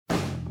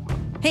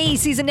Hey,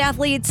 Seasoned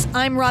Athletes,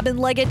 I'm Robin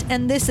Leggett,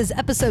 and this is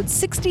episode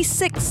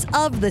 66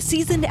 of the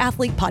Seasoned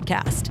Athlete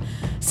Podcast.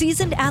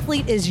 Seasoned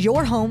Athlete is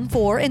your home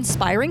for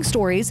inspiring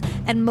stories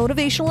and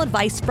motivational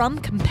advice from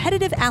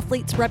competitive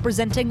athletes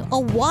representing a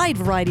wide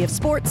variety of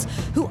sports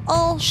who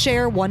all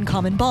share one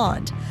common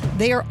bond.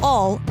 They are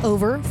all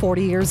over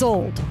 40 years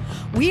old.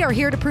 We are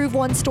here to prove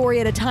one story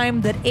at a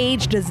time that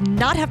age does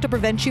not have to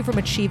prevent you from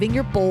achieving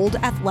your bold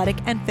athletic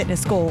and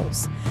fitness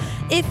goals.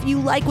 If you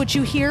like what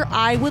you hear,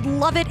 I would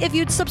love it if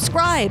you'd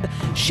subscribe,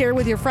 share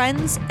with your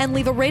friends, and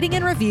leave a rating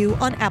and review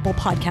on Apple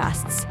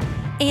Podcasts.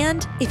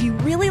 And if you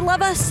really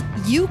love us,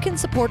 you can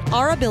support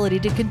our ability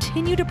to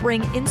continue to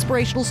bring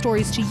inspirational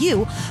stories to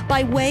you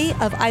by way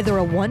of either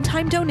a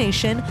one-time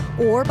donation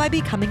or by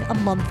becoming a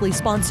monthly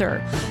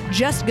sponsor.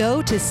 Just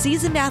go to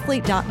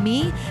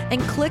seasonedathlete.me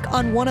and click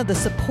on one of the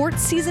Support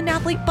Seasoned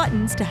Athlete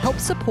buttons to help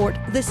support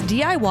this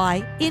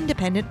DIY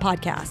independent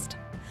podcast.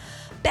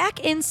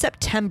 Back in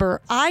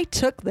September, I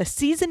took the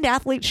Seasoned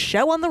Athlete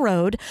show on the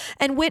road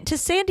and went to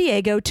San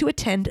Diego to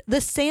attend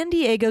the San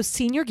Diego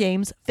Senior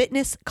Games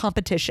fitness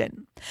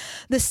competition.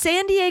 The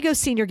San Diego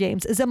Senior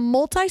Games is a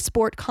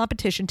multi-sport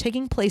competition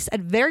taking place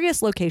at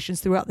various locations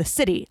throughout the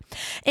city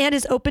and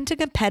is open to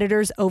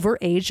competitors over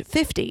age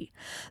 50.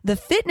 The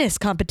fitness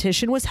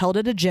competition was held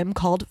at a gym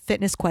called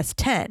Fitness Quest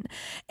 10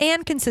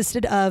 and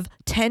consisted of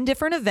 10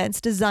 different events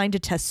designed to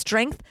test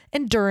strength,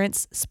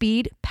 endurance,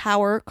 speed,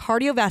 power,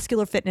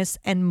 cardiovascular fitness,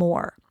 and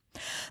more.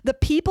 The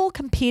people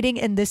competing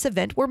in this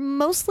event were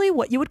mostly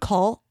what you would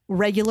call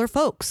regular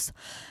folks.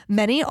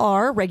 Many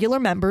are regular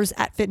members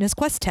at Fitness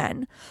Quest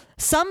 10.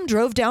 Some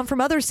drove down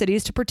from other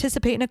cities to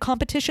participate in a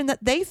competition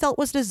that they felt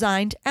was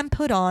designed and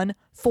put on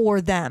for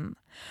them.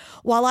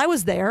 While I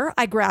was there,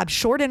 I grabbed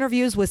short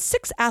interviews with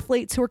 6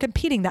 athletes who were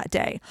competing that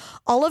day,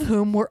 all of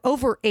whom were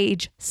over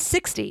age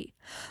 60.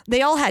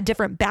 They all had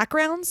different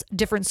backgrounds,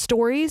 different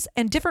stories,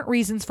 and different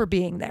reasons for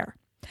being there.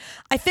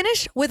 I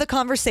finished with a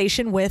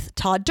conversation with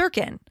Todd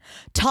Durkin.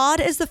 Todd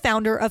is the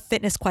founder of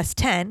Fitness Quest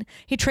 10.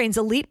 He trains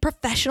elite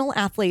professional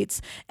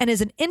athletes and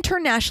is an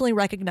internationally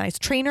recognized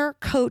trainer,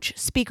 coach,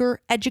 speaker,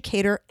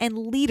 educator, and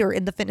leader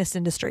in the fitness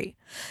industry.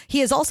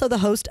 He is also the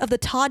host of the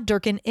Todd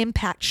Durkin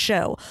Impact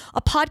Show,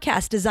 a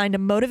podcast designed to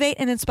motivate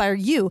and inspire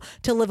you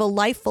to live a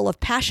life full of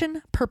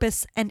passion,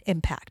 purpose, and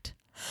impact.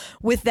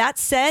 With that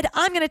said,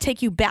 I'm going to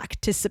take you back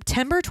to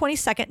September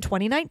 22nd,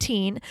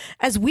 2019,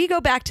 as we go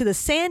back to the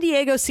San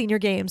Diego Senior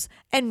Games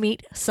and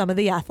meet some of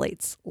the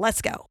athletes.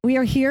 Let's go. We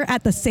are here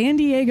at the San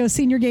Diego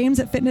Senior Games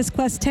at Fitness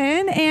Quest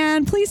 10,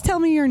 and please tell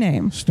me your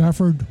name.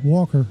 Stafford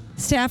Walker.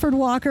 Stafford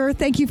Walker,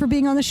 thank you for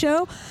being on the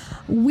show.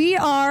 We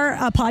are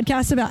a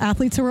podcast about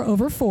athletes who are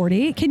over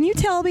 40. Can you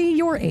tell me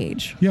your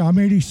age? Yeah, I'm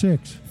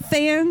 86.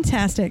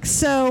 Fantastic.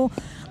 So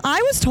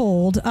I was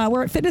told,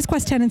 we're at Fitness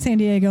Quest 10 in San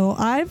Diego.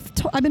 I've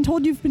been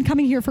told you've been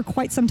coming here for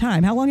quite some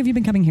time. How long have you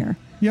been coming here?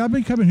 Yeah, I've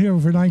been coming here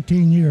for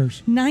 19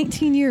 years.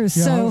 19 years.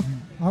 Yeah, so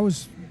I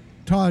was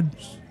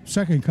Todd's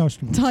second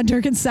customer. Todd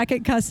Durkin's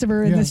second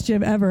customer in this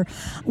gym ever.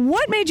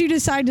 What made you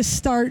decide to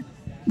start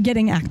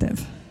getting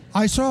active?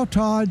 I saw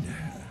Todd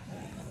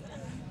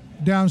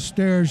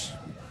downstairs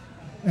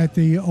at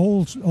the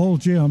old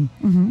gym,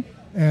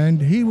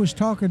 and he was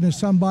talking to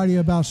somebody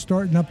about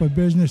starting up a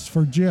business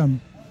for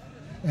Jim.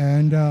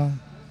 And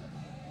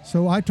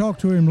so I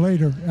talked to him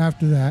later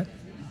after that,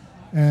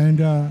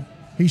 and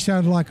he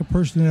sounded like a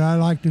person that I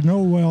like to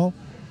know well,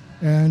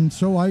 and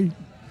so I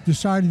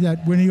decided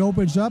that when he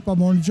opens up, I'm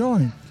going to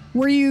join.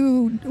 Were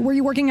you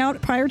working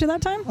out prior to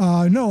that time?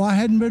 No, I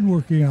hadn't been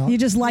working out. You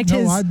just liked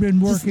his... No, I'd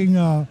been working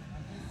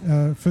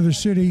for the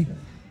city,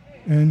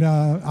 and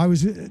I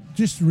was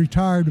just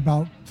retired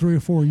about 3 or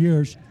 4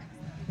 years,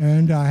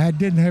 and I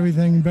didn't have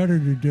anything better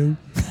to do.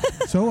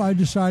 So I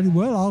decided,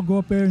 well, I'll go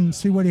up there and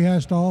see what he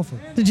has to offer.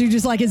 Did you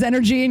just like his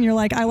energy and you're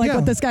like, I like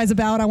what this guy's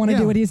about. I want to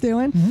do what he's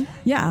doing? Mm-hmm.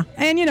 Yeah.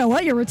 And you know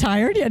what? You're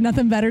retired. You had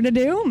nothing better to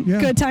do.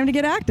 Yeah. Good time to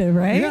get active,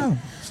 right? Yeah.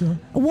 So,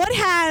 what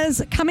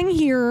has coming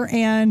here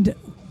and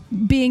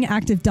being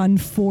active done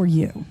for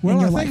you in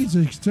your life? I think it's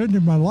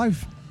extended my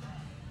life,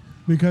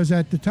 because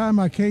at the time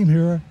I came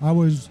here, I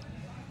was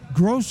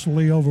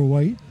grossly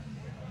overweight.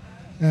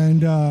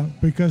 And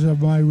because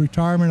of my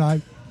retirement,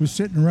 I was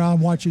sitting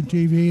around watching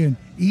TV and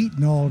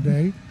eating all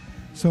day.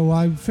 So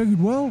I figured,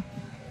 well,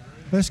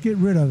 let's get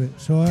rid of it.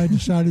 So I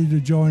decided to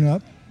join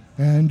up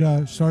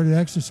and started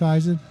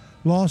exercising,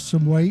 lost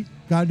some weight,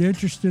 got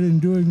interested in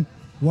doing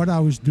what I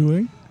was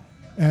doing,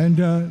 and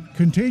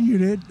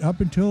continued it up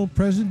until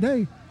present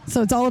day.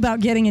 So it's all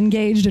about getting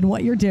engaged in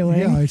what you're doing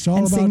it's all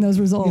and about, seeing those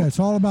results. Yeah, it's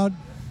all about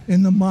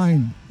in the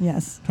mind.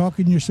 Yes.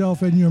 Talking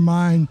yourself in your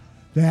mind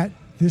that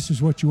this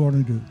is what you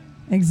want to do.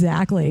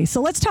 Exactly.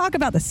 So let's talk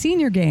about the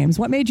Senior Games.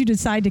 What made you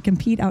decide to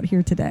compete out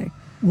here today?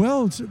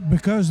 Well, it's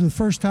because of the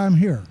first time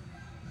here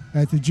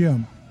at the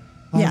gym.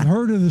 I've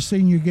heard of the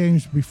Senior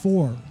Games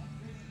before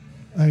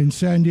in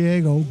San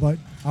Diego, but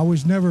I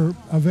was never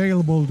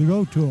available to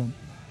go to them.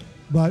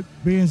 But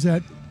being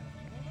that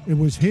it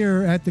was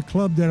here at the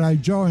club that I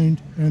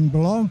joined and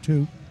belonged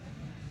to,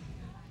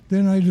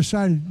 then I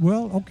decided,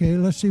 well, okay,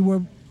 let's see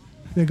what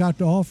they got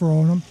to offer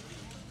on them.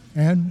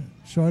 And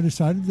so I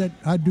decided that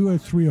I'd do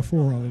 3 or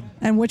 4 of them.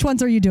 And which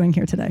ones are you doing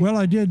here today? Well,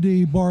 I did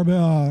the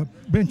barbell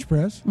bench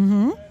press.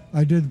 Mm-hmm.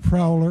 I did the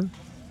prowler.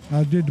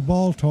 I did the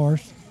ball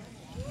toss.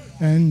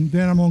 And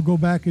then I'm going to go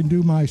back and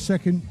do my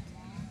second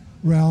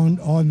round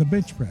on the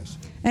bench press.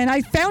 And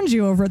I found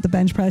you over at the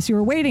bench press. You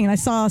were waiting, and I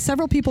saw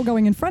several people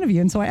going in front of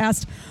you. And so I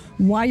asked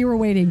why you were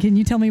waiting. Can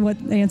you tell me what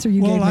answer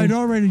you gave me? Well, I'd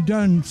already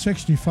done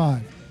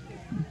 65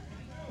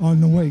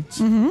 on the weights.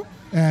 Mm-hmm.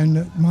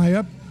 And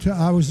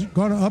I was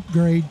going to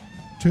upgrade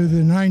to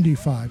the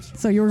 95s.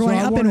 So you were going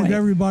up in weight. I wanted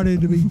everybody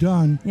to be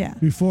done Yeah.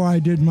 before I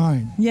did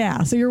mine.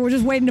 Yeah, so you were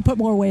just waiting to put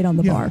more weight on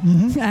the bar.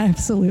 Mm-hmm.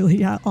 Absolutely,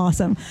 yeah,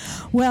 awesome.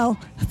 Well,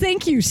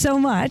 thank you so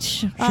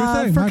much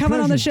for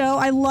coming on the show.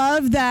 I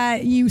love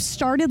that you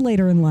started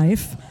later in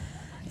life.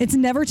 It's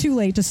never too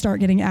late to start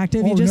getting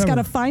active. You just got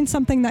to find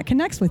something that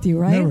connects with you,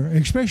 right? Never,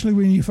 especially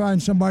when you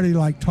find somebody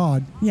like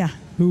Todd,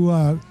 who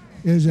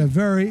is a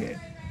very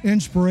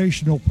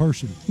inspirational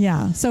person.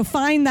 Yeah. So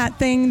find that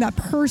thing, that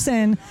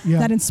person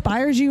that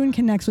inspires you and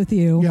connects with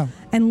you,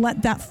 and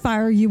let that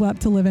fire you up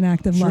to live an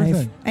active life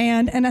thing.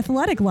 and an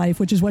athletic life,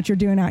 which is what you're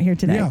doing out here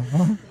today. Yeah.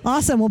 Uh-huh.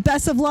 Awesome. Well,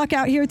 best of luck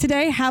out here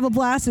today. Have a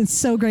blast. It's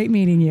so great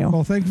meeting you.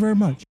 Well, thank you very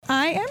much.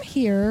 I am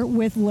here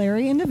with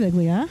Larry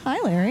Indiviglia. Hi,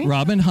 Larry.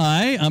 Robin,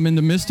 hi. I'm in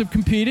the midst of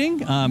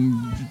competing.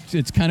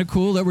 It's kind of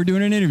cool that we're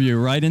doing an interview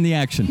right in the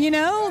action. You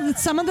know,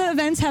 some of the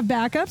events have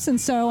backups, and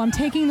so I'm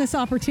taking this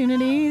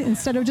opportunity,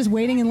 instead of just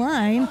waiting in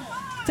line,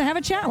 to have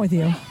a chat with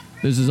you.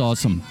 This is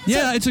awesome.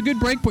 Yeah, it's a good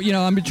break, but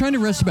I've been trying to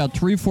rest about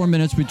 3-4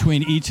 minutes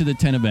between each of the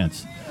 10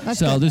 events.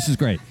 That's good. This is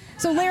great.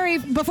 So, Larry,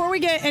 before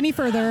we get any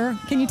further,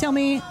 can you tell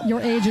me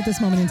your age at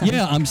this moment in time?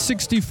 Yeah, I'm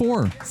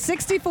 64.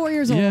 64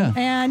 years old. Yeah.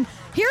 And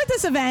here at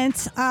this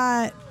event,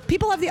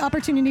 people have the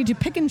opportunity to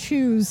pick and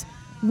choose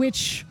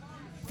which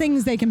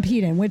things they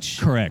compete in, which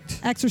Correct.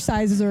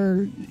 exercises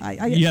are.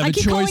 You have I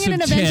keep calling it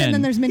an event, 10. and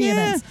then there's many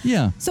events.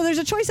 Yeah. So there's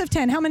a choice of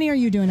 10. How many are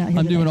you doing out here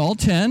I'm today? doing all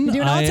 10. You're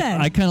doing all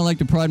 10. I kind of like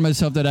to pride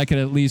myself that I could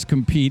at least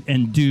compete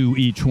and do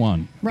each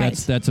one. Right.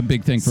 That's a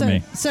big thing for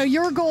me. So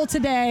your goal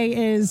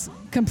today is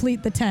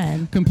complete the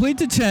 10. Complete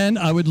the 10.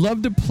 I would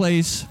love to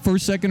place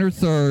first, second, or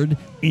third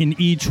in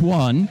each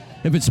one.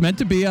 If it's meant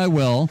to be, I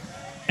will.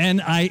 And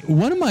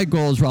one of my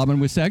goals, Robin,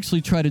 was to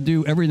actually try to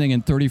do everything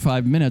in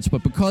 35 minutes,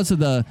 but because of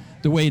the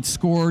way it's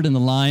scored and the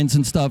lines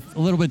and stuff, a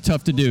little bit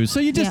tough to do. So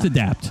you just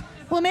adapt.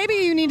 Well, maybe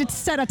you need to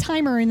set a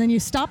timer and then you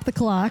stop the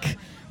clock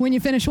when you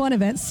finish one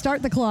event,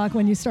 start the clock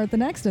when you start the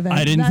next event.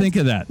 I didn't think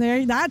of that.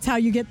 That's how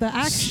you get the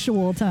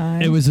actual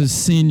time. It was a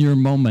senior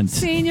moment.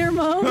 Senior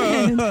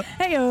moment.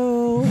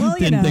 Hey-o. Well,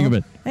 Didn't think of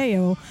it.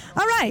 Hey-o.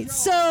 All right.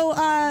 So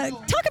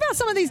talk about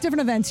some of these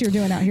different events you're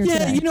doing out here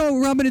today. Yeah,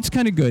 Robin, it's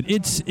kind of good.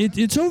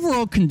 It's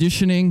overall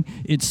conditioning.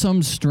 It's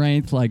some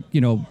strength, like,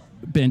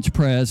 bench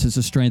press is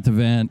a strength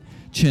event.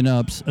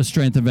 Chin-ups, a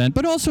strength event,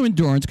 but also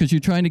endurance because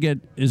you're trying to get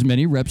as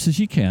many reps as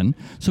you can.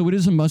 So it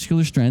is a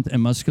muscular strength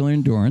and muscular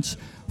endurance.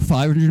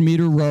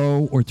 500-meter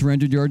row or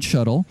 300-yard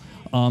shuttle.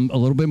 A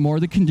little bit more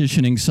the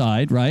conditioning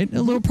side, right?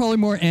 A little probably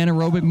more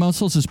anaerobic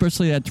muscles,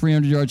 especially that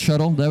 300-yard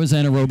shuttle. That was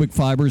anaerobic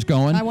fibers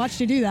going. I watched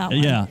you do that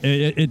one. Yeah,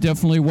 it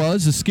definitely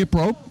was. A skip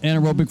rope,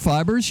 anaerobic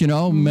fibers,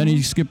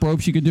 many skip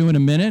ropes you could do in a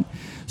minute.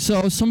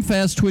 So some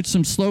fast twitch,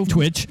 some slow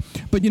twitch.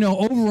 But,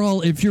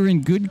 overall, if you're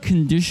in good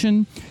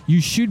condition, you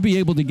should be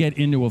able to get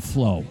into a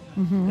flow.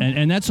 Mm-hmm.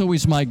 And that's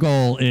always my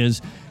goal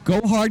is go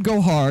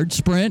hard,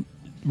 sprint,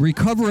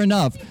 recover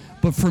enough.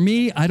 But for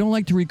me, I don't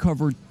like to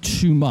recover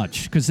too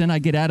much because then I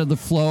get out of the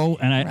flow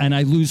and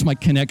I lose my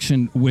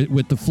connection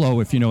with the flow,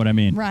 if you know what I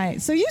mean.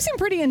 Right. So you seem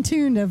pretty in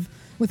tune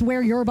with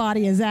where your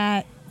body is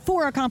at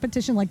for a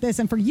competition like this.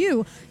 And for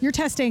you, you're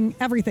testing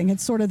everything.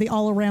 It's sort of the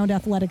all-around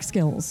athletic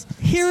skills.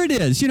 Here it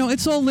is.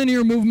 It's all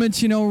linear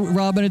movements,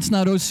 Robin. It's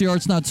not OCR.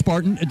 It's not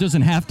Spartan. It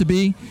doesn't have to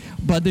be.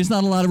 But there's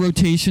not a lot of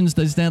rotations.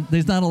 There's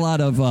not a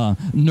lot of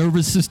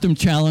nervous system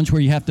challenge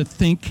where you have to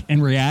think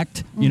and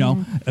react.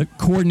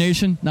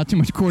 Coordination. Not too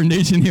much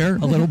coordination here.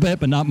 A little bit,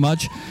 but not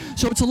much.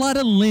 So it's a lot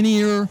of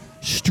linear,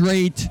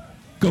 straight,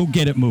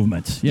 go-get-it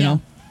movements, you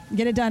know?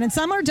 Get it done. And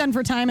some are done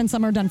for time and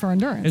some are done for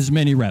endurance. As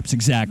many reps,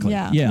 exactly.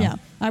 Yeah.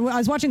 I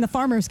was watching the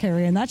farmers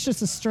carry, and that's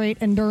just a straight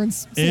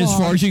endurance slog. As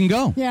far as you can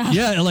go.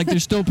 Yeah. Like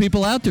there's still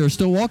people out there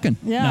still walking.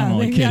 Yeah. No, I'm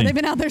only kidding. They've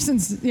been out there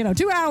since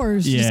 2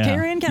 hours just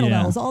carrying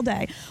kettlebells all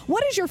day.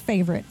 What is your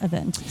favorite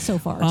event so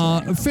far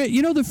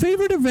today? The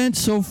favorite event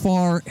so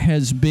far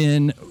has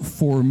been,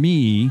 for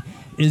me,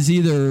 is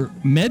either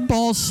med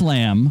ball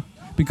slam,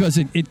 because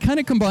it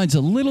kind of combines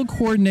a little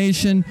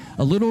coordination,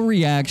 a little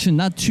reaction,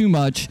 not too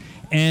much,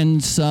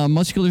 and some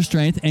muscular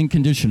strength and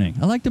conditioning.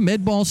 I like the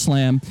med ball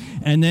slam.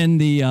 And then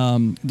the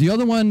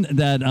other one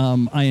that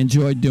I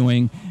enjoyed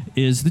doing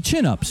is the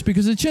chin-ups,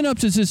 because the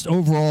chin-ups is just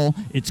overall,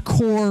 it's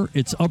core,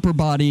 it's upper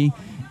body,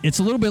 it's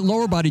a little bit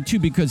lower body too,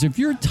 because if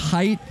you're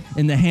tight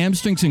in the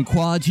hamstrings and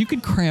quads, you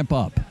could cramp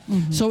up.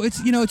 Mm-hmm. So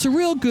it's a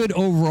real good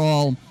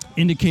overall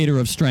indicator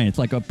of strength,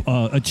 like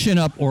a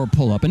chin-up or a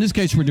pull-up. In this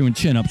case, we're doing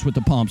chin-ups with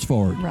the palms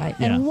forward. Right.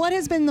 Yeah. And what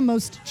has been the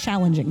most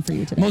challenging for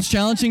you today? Most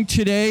challenging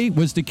today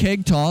was the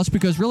keg toss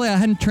because really I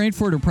hadn't trained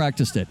for it or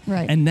practiced it.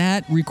 Right. And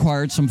that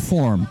required some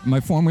form. My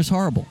form was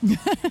horrible.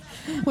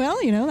 Well,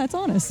 that's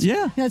honest.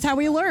 Yeah. That's how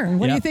we learn.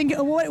 What do Yeah. you think?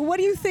 What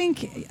do you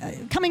think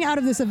coming out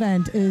of this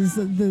event is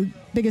the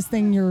biggest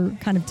thing you're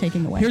kind of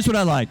taking away? Here's what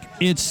I like.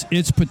 It's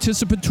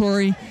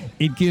participatory.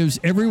 It gives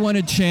everyone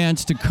a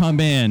chance to come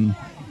in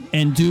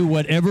and do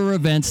whatever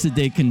events that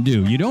they can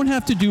do. You don't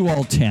have to do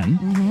all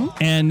 10,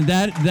 and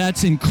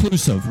that's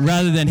inclusive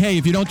rather than, hey,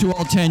 if you don't do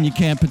all 10, you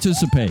can't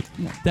participate.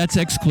 No. That's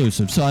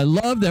exclusive. So I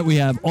love that we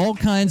have all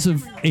kinds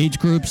of age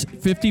groups,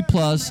 50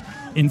 plus,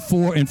 in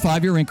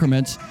 5-year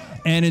increments,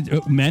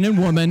 and men and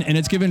women, and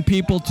it's given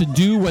people to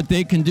do what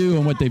they can do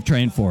and what they've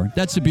trained for.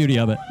 That's the beauty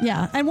of it.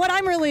 Yeah, and what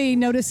I'm really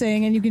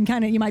noticing, and you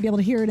might be able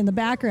to hear it in the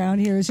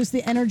background here, is just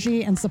the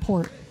energy and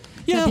support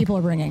that people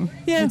are bringing.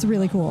 Yeah. It's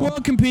really cool. We're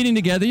all competing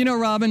together.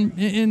 Robin,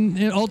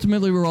 and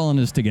ultimately we're all in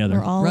this together.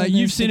 We're all right? in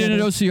this You've seen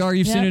together. it at OCR.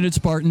 You've seen it at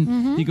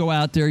Spartan. You go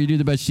out there, you do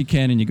the best you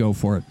can, and you go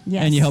for it.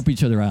 Yes. And you help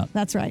each other out.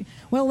 That's right.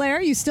 Well,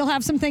 Larry, you still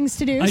have some things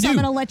to do, I so I'm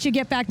do. going to let you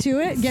get back to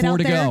it. Get 4 out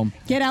to there. go.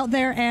 Get out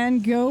there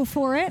and go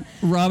for it.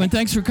 Robin,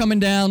 thanks for coming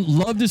down.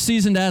 Love the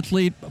Seasoned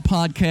Athlete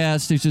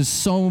podcast. There's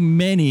just so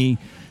many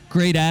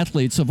great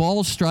athletes of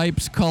all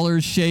stripes,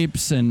 colors,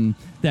 shapes, and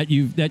that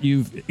you've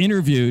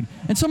interviewed,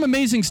 and some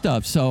amazing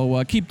stuff.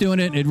 So keep doing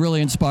it. It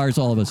really inspires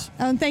all of us.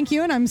 Thank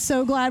you, and I'm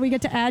so glad we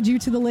get to add you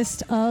to the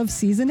list of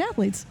seasoned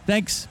athletes.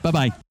 Thanks.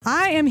 Bye-bye.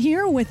 I am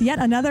here with yet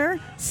another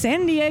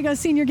San Diego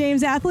Senior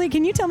Games athlete.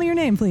 Can you tell me your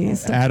name,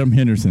 please? Adam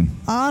Henderson,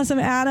 Awesome,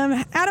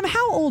 Adam. Adam,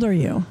 how old are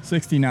you?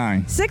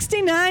 69.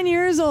 69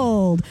 years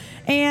old.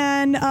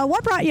 And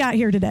what brought you out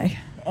here today?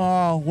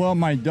 Well,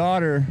 my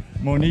daughter,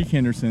 Monique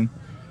Henderson,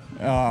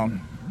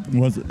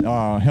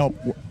 helped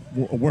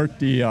work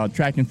the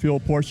track and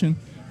field portion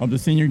of the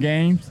senior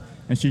games,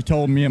 and she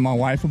told me and my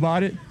wife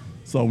about it.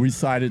 So we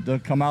decided to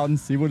come out and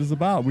see what it's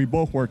about. We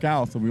both work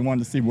out, so we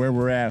wanted to see where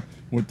we're at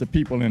with the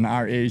people in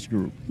our age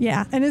group.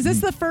 Yeah. And is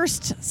this the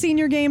first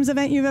Senior Games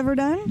event you've ever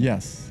done?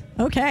 Yes.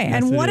 Okay. Yes,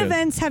 And it what is.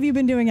 events have you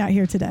been doing out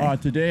here today?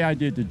 Today I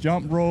did the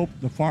jump rope,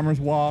 the farmer's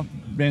walk,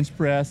 bench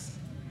press,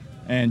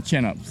 and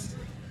chin-ups.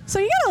 So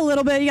you got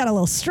a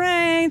little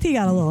strength, you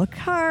got a little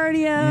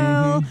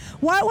cardio.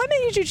 What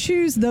made you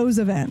choose those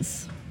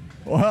events?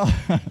 Well,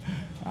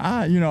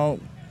 I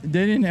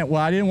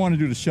didn't want to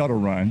do the shuttle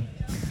run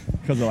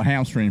because of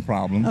hamstring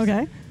problems.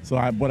 Okay.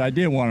 But I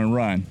did want to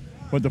run.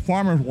 But the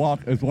farmer's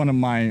walk is one of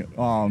my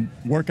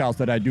workouts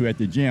that I do at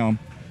the gym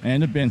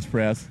and the bench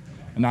press.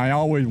 And I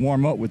always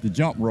warm up with the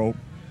jump rope,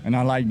 and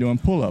I like doing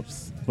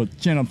pull-ups. But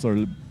chin-ups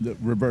are the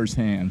reverse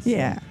hands.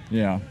 Yeah.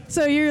 Yeah.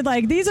 So you're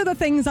like, these are the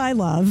things I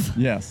love.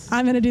 Yes.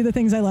 I'm going to do the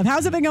things I love.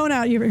 How's it been going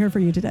out here for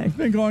you today? It's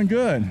been going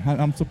good.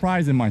 I'm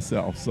surprising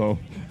myself. So.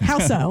 How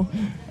so?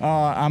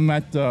 I'm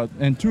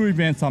in 2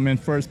 events, I'm in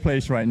first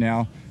place right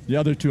now. The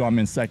other 2, I'm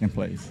in second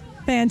place.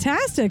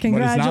 Fantastic. But it's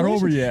Congratulations. not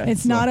over yet.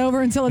 It's not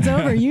over until it's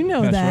over. You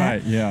know That's that.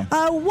 right, yeah.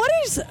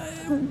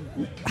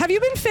 Have you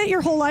been fit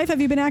your whole life? Have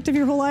you been active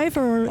your whole life,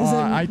 or is it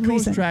I coach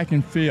recent? track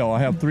and field. I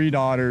have 3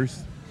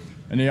 daughters,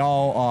 and they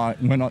all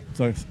went up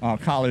to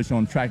college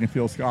on track and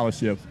field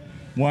scholarships.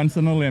 One's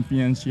an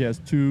Olympian. She has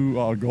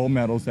 2 gold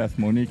medals. That's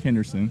Monique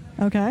Henderson.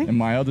 Okay. And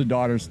my other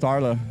daughter,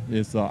 Starla,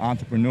 is an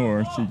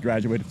entrepreneur. She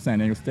graduated from San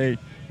Diego State.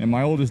 And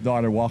my oldest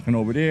daughter, walking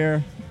over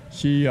there,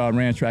 she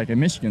ran track at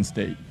Michigan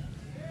State.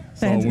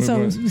 So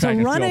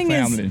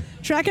running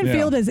track and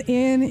field is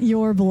in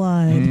your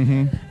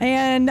blood.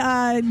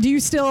 And do you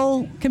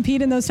still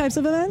compete in those types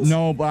of events?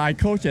 No, but I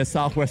coach at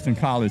Southwestern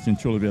College in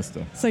Chula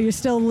Vista. So you're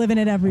still living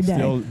it every day.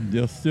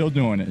 Still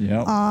doing it,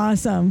 yeah.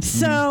 Awesome.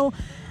 So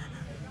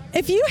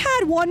if you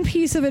had one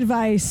piece of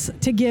advice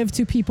to give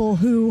to people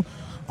who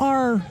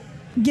are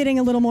getting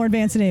a little more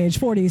advanced in age,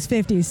 40s,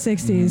 50s,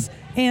 60s,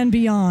 and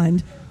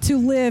beyond, to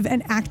live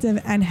an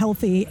active and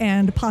healthy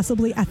and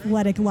possibly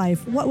athletic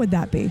life, what would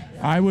that be?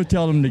 I would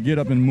tell them to get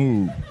up and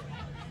move.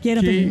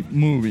 Keep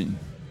moving.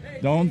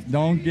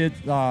 Don't get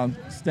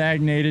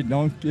stagnated.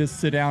 Don't just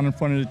sit down in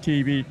front of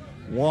the TV.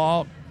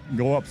 Walk,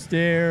 go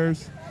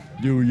upstairs,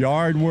 do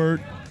yard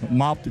work,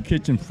 mop the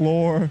kitchen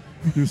floor,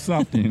 do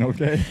something,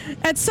 okay?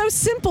 It's so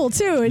simple,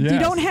 too. You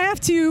Yes. don't have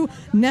to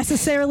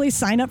necessarily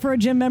sign up for a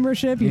gym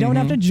membership. You don't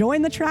have to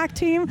join the track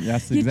team.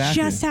 Yes, You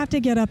exactly. just have to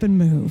get up and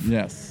move.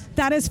 Yes.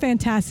 That is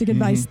fantastic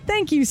advice.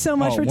 Thank you so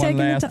much for one taking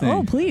the last time. thing.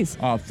 Oh, please.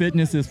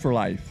 Fitness is for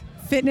life.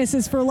 Fitness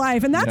is for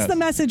life. And that's Yes. the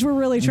message we're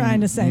really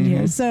trying to send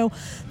here. So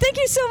thank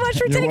you so much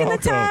for You're taking the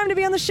welcome. time to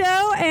be on the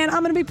show. And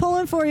I'm going to be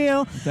pulling for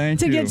you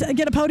Thank to you.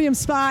 get a podium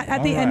spot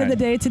at the All end of the right.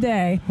 day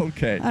today.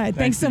 Okay. All right.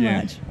 Thanks so again.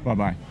 much.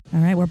 Bye-bye. All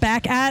right. We're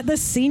back at the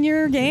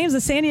Senior Games, the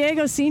San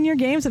Diego Senior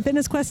Games at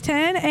Fitness Quest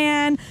 10.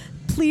 And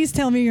please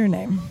tell me your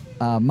name.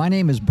 My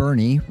name is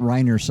Bernie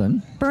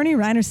Reinerson. Bernie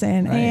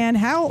Reinerson. Right. And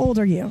how old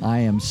are you? I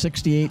am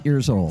 68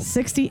 years old.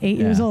 68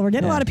 years old. We're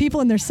getting a lot of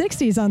people in their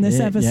 60s on this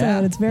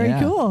episode. It's very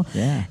cool.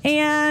 Yeah.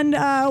 And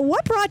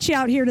what brought you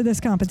out here to this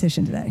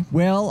competition today?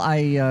 Well,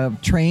 I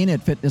train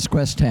at Fitness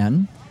Quest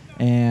 10,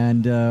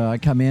 and I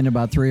come in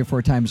about 3 or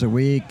 4 times a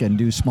week and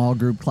do small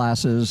group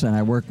classes, and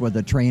I work with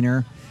a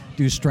trainer,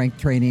 do strength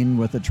training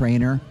with a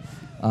trainer,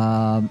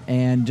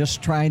 and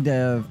just trying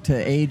to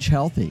age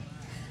healthy.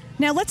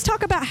 Now, let's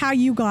talk about how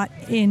you got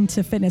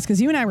into fitness, because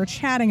you and I were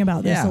chatting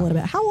about this a little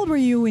bit. How old were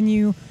you when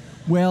you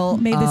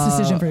made this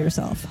decision for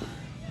yourself?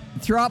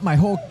 Throughout my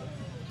whole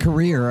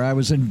career, I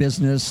was in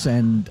business,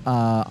 and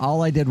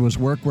all I did was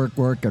work,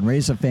 and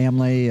raise a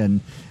family, and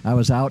I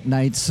was out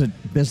nights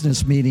at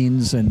business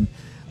meetings, and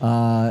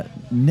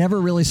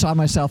never really saw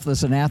myself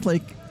as an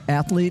athlete,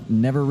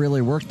 and never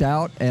really worked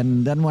out.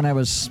 And then when I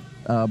was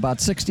about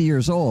 60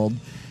 years old,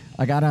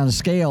 I got on a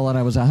scale, and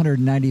I was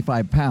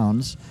 195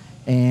 pounds.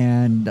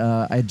 And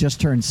I had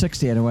just turned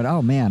 60, and I went,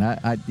 oh man,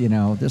 I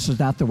this is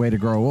not the way to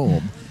grow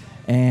old.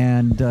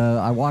 And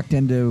I walked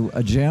into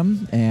a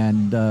gym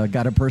and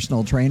got a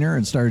personal trainer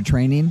and started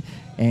training.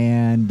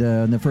 And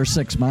in the first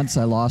 6 months,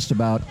 I lost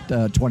about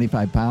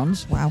 25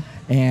 pounds. Wow.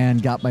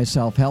 And got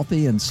myself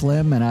healthy and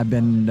slim, and I've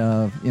been,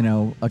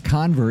 a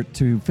convert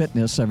to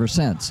fitness ever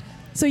since.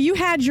 So you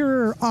had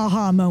your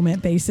aha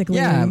moment, basically.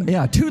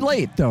 Yeah, too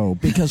late, though,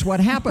 because what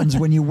happens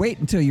when you wait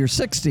until you're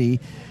 60,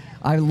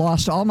 I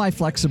lost all my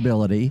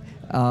flexibility.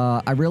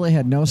 I really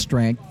had no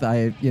strength.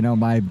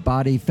 My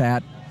body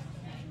fat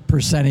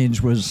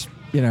percentage was,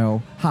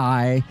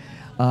 high.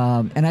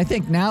 And I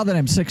think now that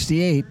I'm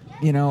 68,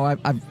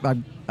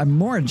 I'm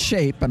more in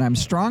shape and I'm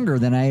stronger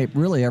than I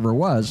really ever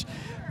was.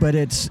 But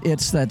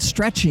it's that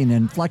stretching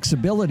and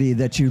flexibility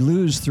that you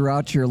lose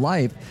throughout your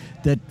life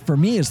that, for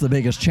me, is the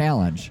biggest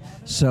challenge.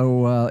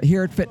 So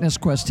here at Fitness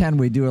Quest 10,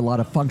 we do a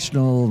lot of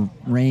functional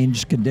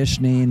range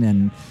conditioning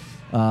and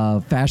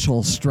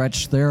fascial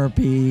stretch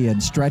therapy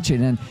and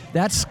stretching, and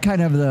that's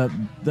kind of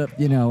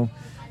the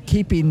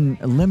keeping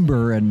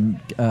limber and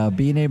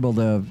being able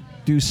to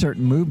do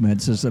certain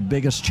movements is the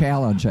biggest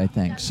challenge, I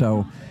think.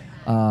 So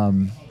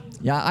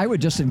I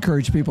would just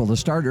encourage people to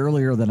start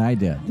earlier than I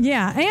did.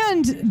 Yeah,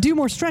 and do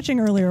more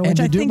stretching earlier, which and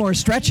I do think more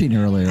stretching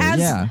earlier.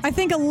 I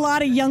think a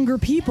lot of younger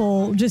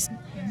people just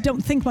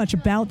don't think much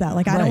about that.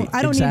 Like, I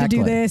don't need to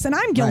do this, and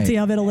I'm guilty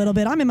of it a little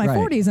bit. I'm in my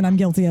 40s and I'm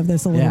guilty of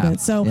this a little bit.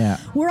 So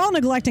we're all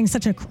neglecting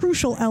such a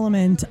crucial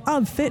element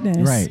of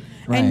fitness. Right.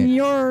 And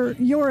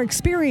your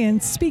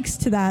experience speaks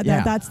to that.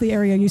 That's the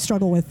area you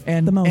struggle with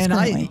the most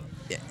currently.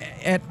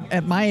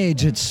 At my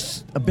age,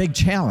 it's a big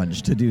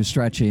challenge to do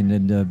stretching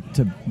and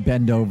to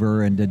bend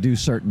over and to do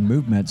certain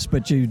movements,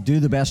 but you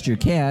do the best you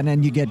can,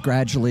 and you get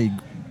gradually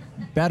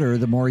better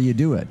the more you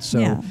do it.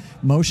 So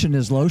motion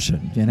is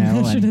lotion,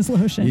 Motion is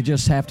lotion. You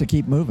just have to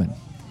keep moving.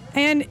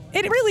 And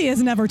it really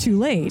is never too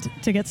late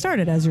to get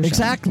started, as you're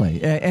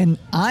Exactly. And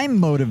I'm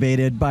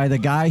motivated by the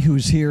guy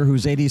who's here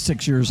who's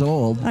 86 years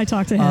old. I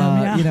talked to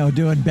him,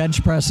 doing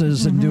bench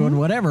presses and doing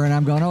whatever. And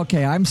I'm going,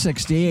 okay, I'm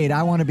 68.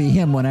 I want to be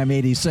him when I'm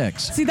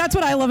 86. See, that's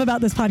what I love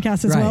about this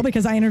podcast as well,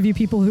 because I interview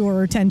people who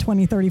are 10,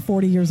 20, 30,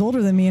 40 years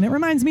older than me. And it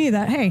reminds me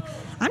that, hey,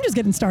 I'm just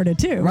getting started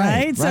too,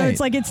 right? So it's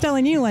like it's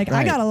telling you, like,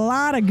 I got a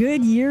lot of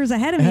good years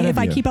ahead of me if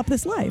I keep up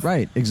this life.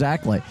 Right,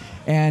 exactly.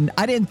 And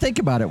I didn't think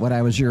about it when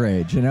I was your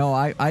age.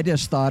 I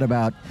just thought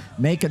about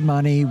making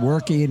money,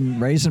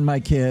 working, raising my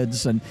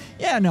kids. And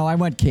I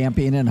went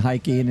camping and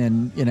hiking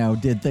and,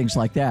 did things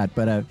like that.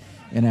 But,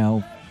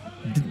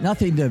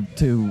 nothing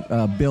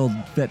to build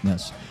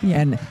fitness. Yeah.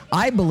 And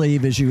I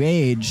believe as you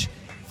age,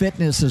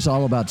 fitness is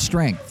all about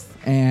strength.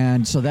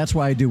 And so that's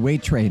why I do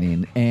weight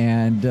training.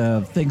 And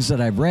things that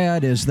I've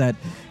read is that,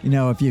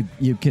 if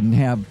you can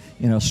have,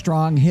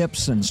 strong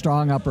hips and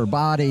strong upper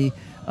body,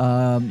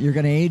 you're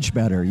going to age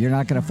better. You're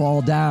not going to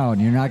fall down.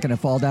 You're not going to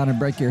fall down and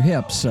break your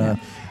hips.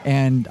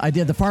 And I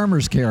did the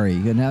farmer's carry,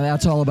 and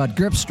that's all about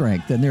grip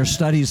strength. And there's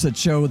studies that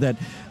show that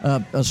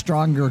a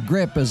stronger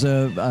grip is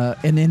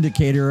an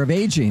indicator of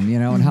aging,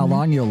 and how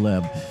long you'll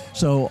live.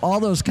 So all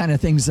those kind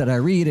of things that I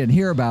read and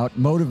hear about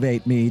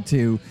motivate me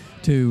to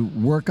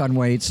work on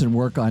weights and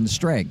work on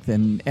strength.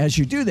 And as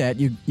you do that,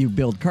 you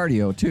build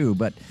cardio too.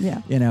 But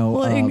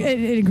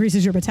it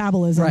increases your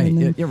metabolism.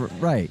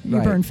 Right.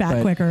 You burn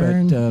fat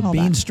quicker. But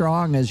being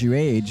strong as you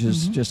age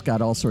has just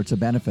got all sorts of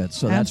benefits.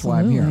 So that's why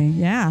I'm here.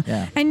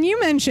 Yeah. And you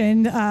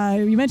mentioned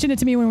it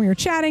to me when we were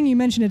chatting. You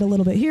mentioned it a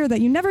little bit here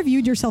that you never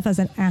viewed yourself as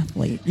an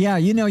athlete. Yeah.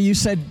 You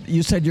said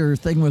your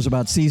thing was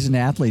about seasoned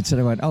athletes,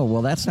 and I went, oh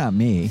well, that's not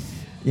me.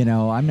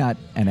 I'm not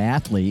an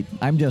athlete.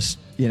 I'm just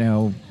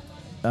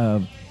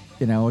a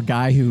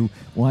guy who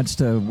wants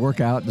to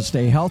work out and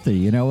stay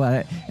healthy, and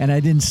I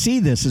didn't see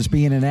this as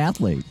being an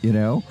athlete,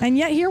 And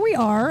yet here we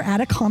are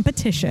at a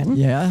competition.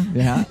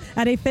 Yeah.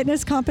 At a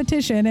fitness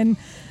competition, and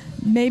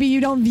maybe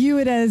you don't view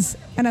it as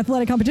an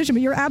athletic competition,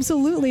 but you're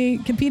absolutely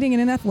competing in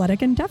an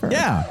athletic endeavor.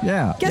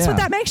 Yeah. Guess what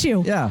that makes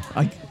you? Yeah.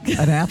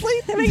 An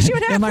athlete? It makes you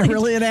an athlete. Am I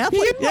really an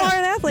athlete? You are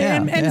an athlete.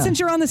 And since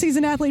you're on the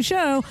Seasoned Athlete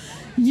Show,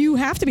 you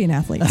have to be an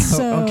athlete.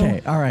 So,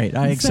 okay, all right,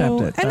 I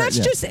accept it. And that's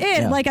yeah, just it.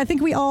 yeah. Like, I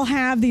think we all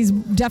have these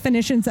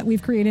definitions that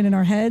we've created in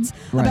our heads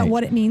about Right.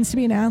 what it means to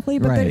be an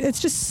athlete, but Right. it's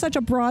just such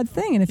a broad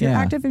thing. And if you're Yeah.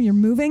 active and you're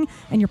moving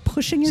and you're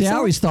pushing See, yourself. I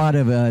always thought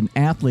of an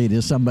athlete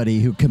as somebody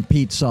who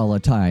competes all the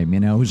time,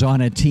 who's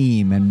on a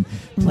team and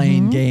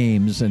playing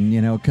games, and,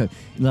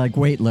 like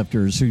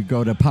weightlifters who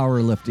go to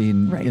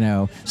powerlifting,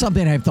 Right.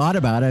 Something I've thought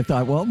about. I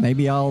thought, well,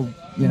 maybe I'll,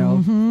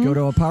 go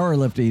to a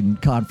powerlifting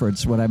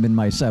conference when I'm in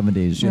my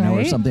 70s, or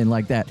Right. something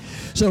like that.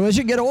 So as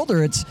you get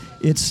older,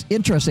 it's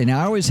interesting.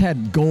 I always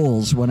had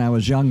goals when I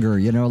was younger,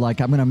 like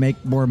I'm going to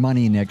make more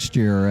money next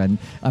year, and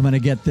I'm going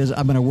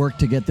to work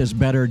to get this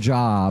better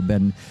job,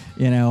 and,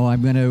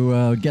 I'm going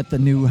to get the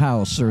new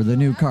house or the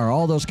new car,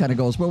 all those kind of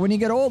goals. But when you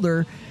get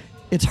older,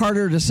 it's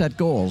harder to set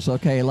goals.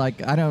 Okay,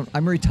 like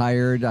I'm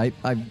retired. I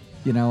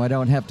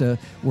don't have to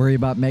worry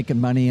about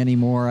making money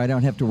anymore. I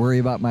don't have to worry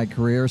about my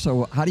career.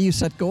 So how do you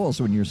set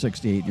goals when you're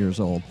 68 years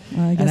old?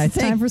 I guess and I it's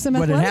think time for some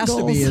what it athletic has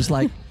to goals. be is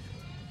like,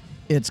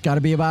 it's got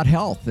to be about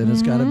health, and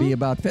it's got to be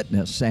about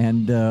fitness.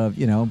 And,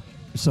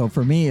 so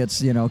for me, it's,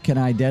 can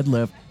I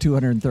deadlift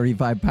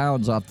 235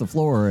 pounds off the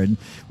floor? And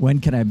when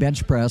can I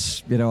bench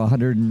press,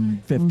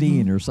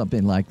 115 or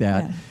something like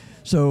that? Yeah.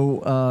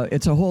 So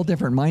it's a whole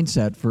different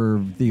mindset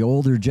for the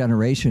older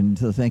generation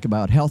to think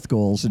about health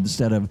goals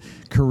instead of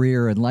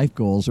career and life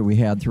goals that we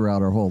had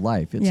throughout our whole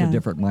life. It's Yeah. a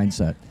different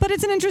mindset. But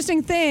it's an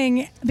interesting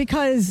thing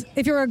because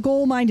if you're a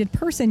goal-minded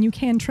person, you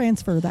can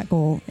transfer that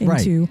goal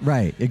into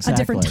right, exactly. a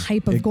different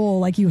type of goal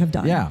like you have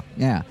done.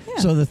 Yeah.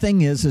 So the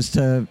thing is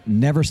to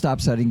never stop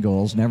setting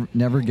goals,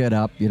 never get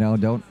up,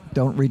 don't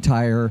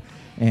retire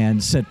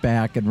and sit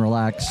back and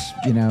relax,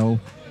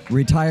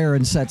 retire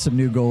and set some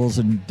new goals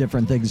and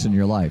different things in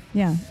your life.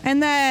 Yeah.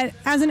 And that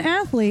as an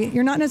athlete,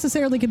 you're not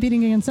necessarily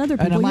competing against other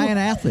people. And am I an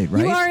athlete,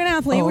 right? You are an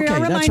athlete. Oh, We okay, are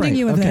that's reminding right.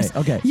 you of Okay, this.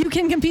 okay. You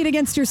can compete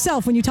against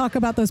yourself when you talk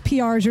about those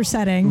PRs you're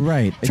setting.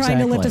 Right, Trying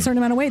to lift a exactly. certain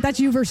amount of weight. That's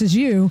you versus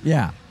you.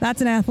 Yeah. That's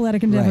an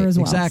athletic endeavor Right, as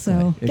well. exactly,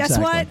 So guess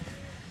exactly. what?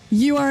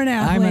 You are an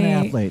athlete. I'm an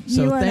athlete.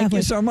 So are an thank you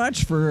athlete. so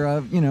much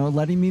for,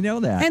 letting me know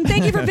that. And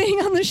thank you for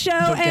being on the show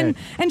Okay.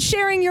 and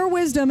sharing your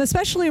wisdom,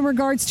 especially in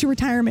regards to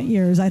retirement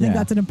years. I think Yeah.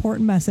 that's an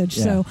important message.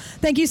 Yeah. So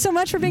thank you so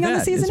much for being on the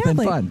Bet. Seasoned It's been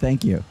Athlete. fun.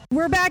 Thank you.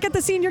 We're back at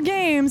the Senior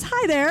Games.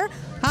 Hi there.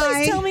 Hi.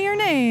 Please tell me your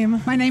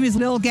name. My name is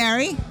Lil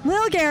Gary,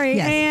 Lil Gary.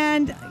 Yes.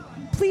 And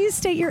please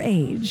state your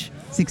age.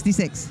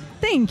 66.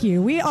 Thank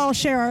you. We all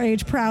share our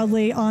age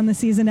proudly on the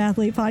Seasoned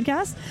Athlete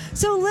podcast.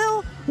 So,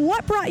 Lil,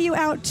 what brought you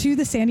out to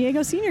the San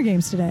Diego Senior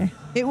Games today?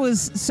 It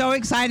was so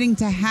exciting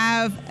to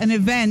have an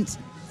event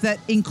that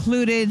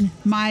included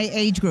my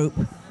age group.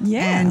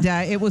 Yeah. And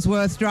it was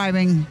worth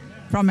driving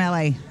from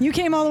LA. You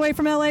came all the way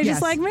from LA just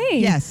Yes. like me.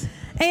 Yes.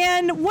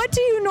 And what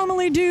do you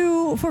normally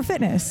do for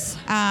fitness?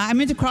 I'm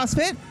into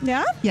CrossFit.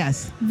 Yeah?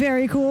 Yes.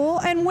 Very cool.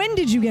 And when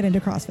did you get into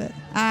CrossFit?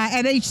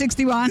 At age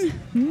 61.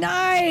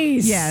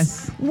 Nice.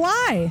 Yes.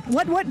 Why?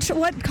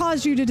 What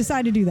caused you to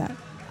decide to do that?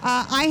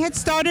 I had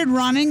started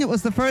running. It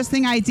was the first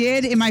thing I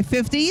did in my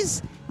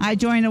 50s. I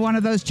joined one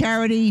of those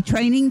charity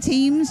training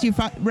teams. You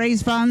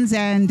raise funds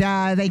and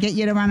they get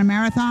you to run a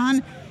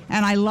marathon.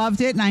 And I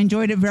loved it and I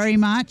enjoyed it very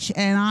much.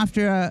 And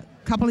after a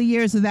couple of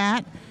years of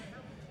that,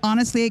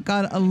 honestly, it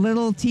got a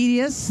little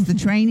tedious. The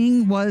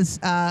training was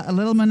a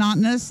little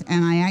monotonous,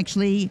 and I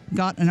actually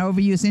got an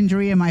overuse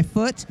injury in my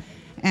foot.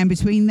 And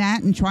between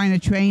that and trying to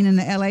train in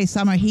the LA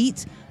summer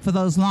heat for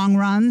those long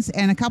runs,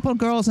 and a couple of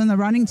girls on the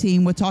running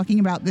team were talking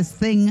about this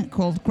thing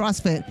called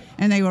CrossFit,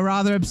 and they were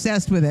rather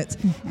obsessed with it.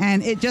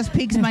 And it just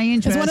piques my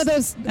interest. Is one of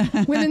those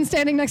women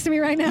standing next to me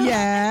right now?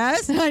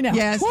 Yes. I know.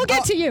 Yes. We'll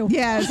get to you.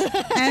 Yes.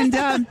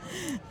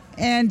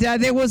 And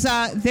there was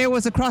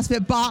a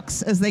CrossFit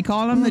box, as they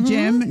call them, the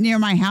gym near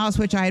my house,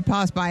 which I had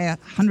passed by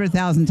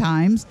 100,000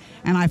 times.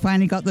 And I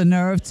finally got the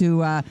nerve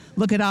to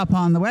look it up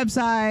on the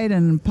website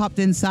and popped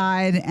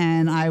inside,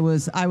 and I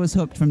was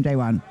hooked from day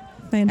one.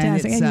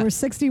 Fantastic. it's, And you were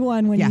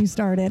 61 when yeah. you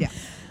started. Yeah.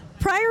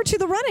 Prior to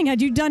the running,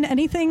 had you done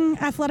anything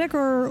athletic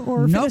or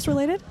Nope. fitness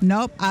related?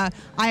 Nope.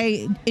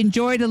 I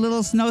enjoyed a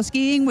little snow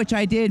skiing, which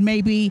I did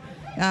maybe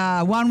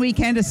one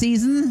weekend a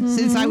season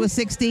since I was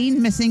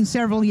 16, missing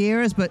several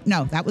years. But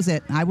no, that was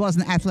it. I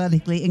wasn't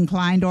athletically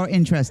inclined or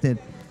interested.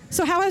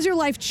 So how has your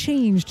life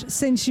changed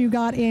since you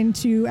got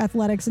into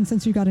athletics and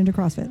since you got into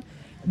CrossFit?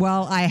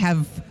 Well, I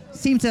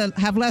seem to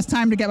have less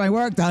time to get my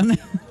work done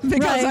because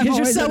Right, I'm 'cause you're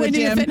always so at the into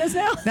your gym. fitness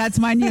now? That's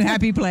my new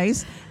happy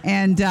place.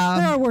 And There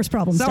are worse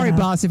problems to Sorry, have.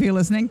 boss, if you're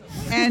listening.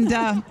 And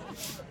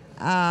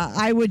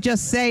I would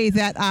just say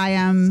that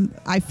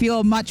I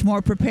feel much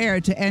more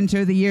prepared to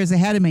enter the years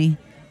ahead of me.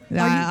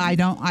 I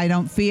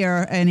don't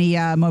fear any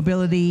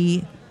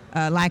mobility.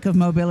 Lack of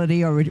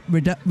mobility or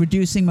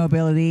reducing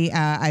mobility.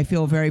 I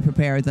feel very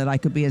prepared that I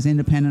could be as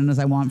independent as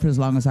I want for as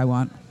long as I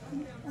want.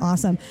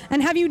 Awesome.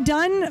 And have you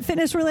done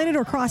fitness related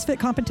or CrossFit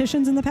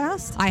competitions in the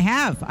past? I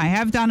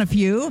have done a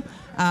few.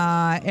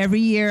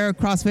 Every year,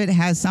 CrossFit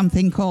has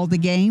something called the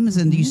Games,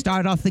 and you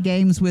start off the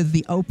Games with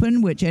the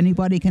Open, which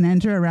anybody can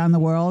enter around the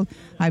world.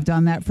 I've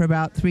done that for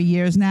about 3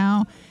 years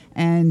now.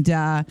 And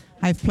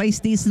I've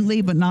placed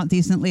decently, but not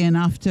decently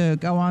enough to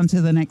go on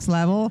to the next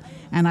level.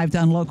 And I've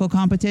done local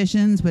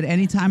competitions, but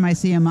anytime I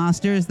see a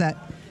Masters that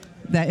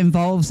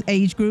involves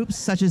age groups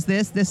such as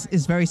this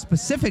is very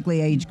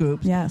specifically age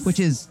groups, Yes. which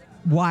is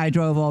why I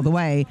drove all the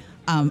way.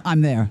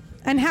 I'm there.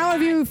 And how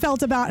have you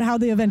felt about how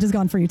the event has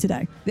gone for you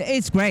today?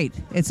 It's great.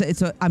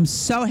 I'm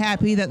so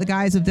happy that the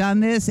guys have done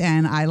this,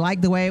 and I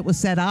like the way it was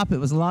set up. It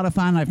was a lot of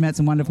fun. I've met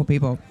some wonderful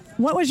people.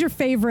 What was your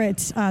favorite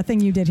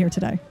thing you did here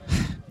today?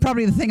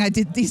 Probably the thing I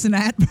did decent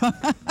at.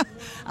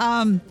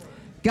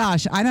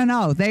 Gosh, I don't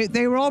know.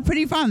 They were all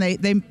pretty fun.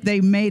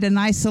 They made a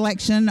nice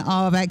selection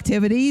of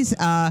activities.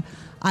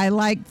 I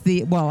liked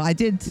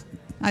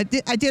I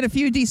did a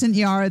few decent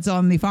yards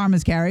on the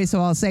farmer's carry,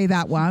 so I'll say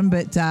that one.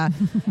 But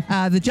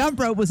the jump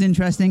rope was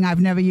interesting.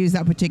 I've never used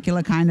that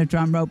particular kind of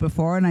jump rope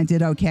before, and I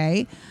did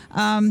okay.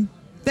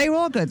 They were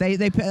all good.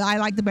 I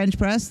like the bench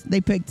press.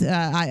 They picked.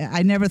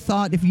 I never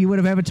thought, if you would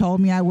have ever told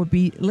me I would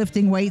be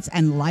lifting weights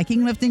and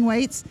liking lifting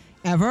weights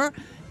ever,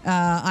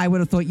 I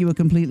would have thought you were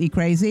completely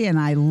crazy. And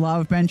I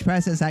love bench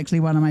press. It's actually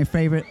one of my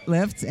favorite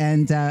lifts,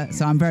 and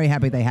so I'm very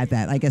happy they had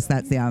that. I guess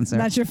that's the answer.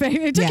 That's your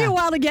favorite. It took you a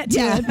while to get to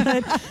it,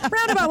 but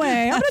roundabout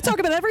way. I'm going to talk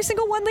about every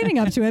single one leading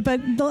up to it, but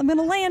I'm going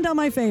to land on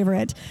my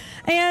favorite.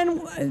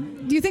 And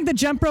do you think the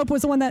jump rope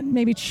was the one that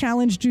maybe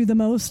challenged you the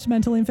most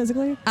mentally and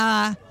physically?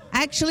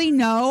 Actually,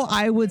 no.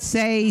 I would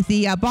say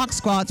the box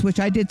squats, which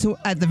I did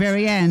at the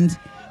very end,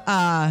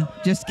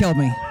 just killed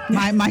me.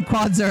 My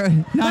quads are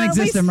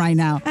non-existent right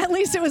now. At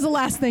least it was the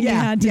last thing you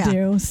had to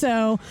do.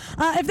 So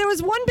if there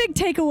was one big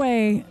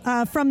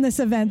takeaway from this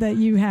event that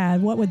you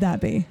had, what would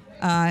that be?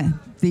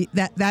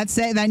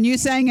 That new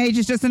saying, age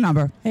is just a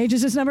number. Age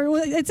is just a number.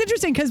 Well, it's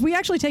interesting because we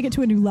actually take it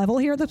to a new level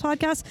here at the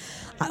podcast.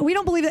 We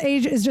don't believe that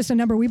age is just a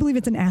number. We believe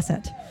it's an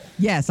asset.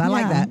 Yes, I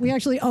like that. We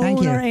actually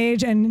own our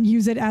age and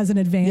use it as an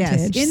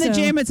advantage. Yes. In the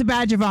gym, it's a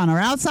badge of honor.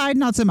 Outside,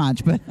 not so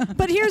much.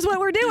 But here's what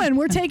we're doing.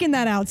 We're taking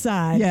that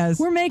outside. Yes.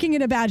 We're making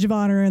it a badge of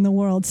honor in the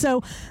world.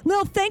 So,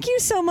 Lil, thank you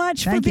so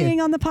much for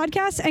being on the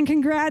podcast, and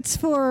congrats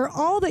for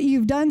all that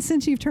you've done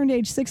since you've turned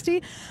age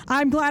 60.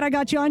 I'm glad I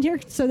got you on here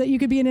so that you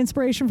could be an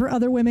inspiration for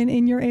other women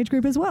in your age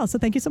group as well. So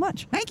thank you so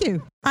much. Thank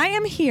you. I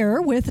am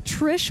here with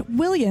Trish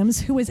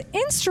Williams, who was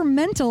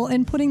instrumental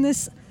in putting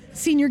this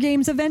Senior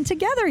Games event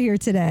together here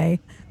today.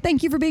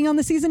 Thank you for being on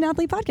the Seasoned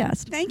Athlete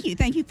podcast. Thank you.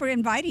 Thank you for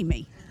inviting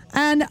me.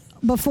 And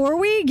before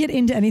we get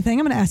into anything,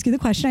 I'm going to ask you the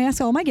question I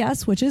ask all my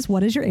guests, which is,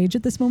 what is your age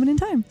at this moment in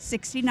time?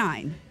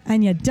 69.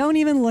 And you don't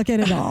even look at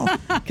it all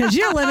because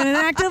you're living an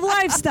active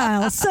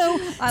lifestyle. So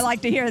I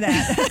like to hear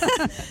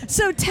that.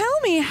 So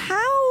tell me,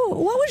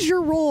 what was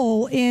your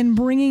role in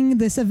bringing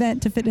this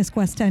event to Fitness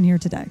Quest 10 here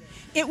today?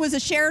 It was a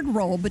shared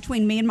role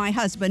between me and my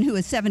husband, who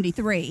is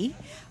 73.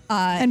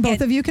 And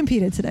both of you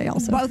competed today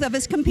also. Both of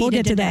us competed we'll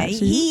get to today. That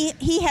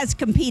too. He has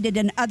competed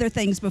in other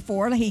things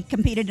before. He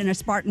competed in a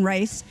Spartan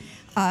race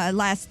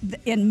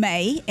in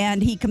May,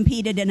 and he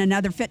competed in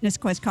another Fitness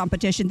Quest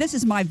competition. This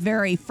is my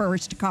very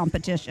first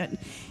competition.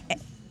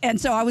 And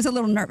so I was a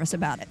little nervous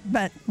about it,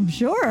 but I'm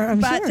sure.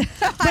 But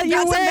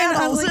you're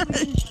wearing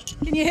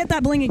Can you hit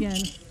that bling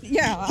again?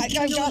 Yeah, I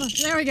got.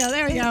 There we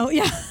go.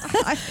 Yeah,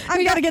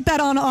 we got to get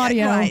that on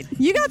audio. Yeah, right.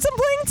 You got some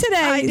bling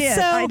today.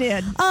 I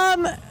did.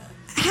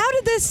 How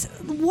did this?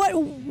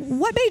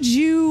 What made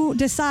you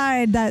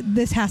decide that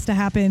this has to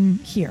happen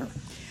here?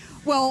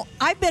 Well,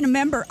 I've been a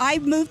member. I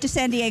moved to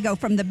San Diego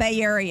from the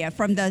Bay Area,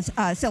 from the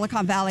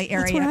Silicon Valley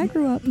area. That's where I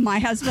grew up. My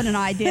husband and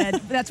I did.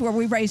 That's where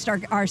we raised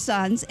our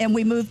sons. And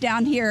we moved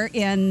down here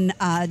in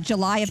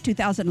July of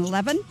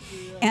 2011.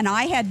 And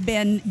I had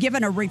been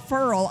given a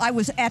referral. I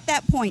was at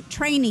that point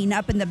training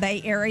up in the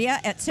Bay Area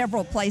at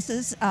several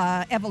places,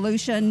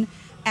 Evolution,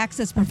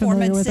 Access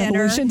Performance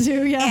Center. Evolution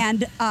too, yeah.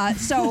 And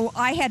so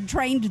I had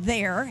trained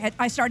there.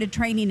 I started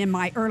training in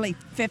my early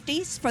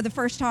 50s for the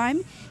first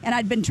time, and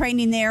I'd been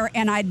training there,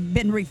 and I'd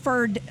been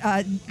referred,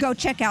 go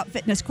check out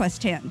Fitness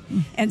Quest 10.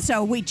 And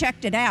so we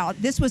checked it out.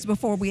 This was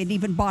before we had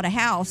even bought a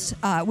house.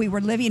 We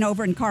were living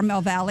over in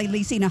Carmel Valley,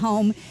 leasing a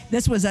home.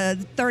 This was a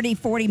 30,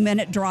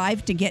 40-minute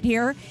drive to get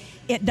here.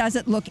 It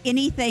doesn't look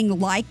anything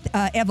like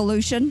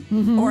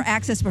Evolution or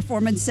Access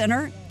Performance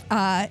Center.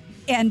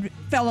 And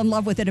fell in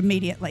love with it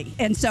immediately.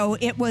 And so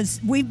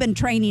we've been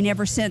training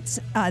ever since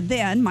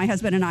then, my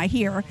husband and I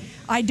here.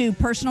 I do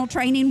personal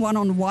training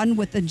one-on-one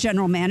with the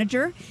general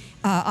manager.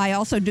 I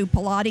also do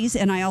Pilates,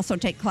 and I also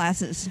take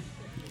classes.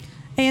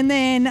 And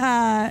then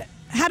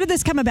how did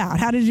this come about?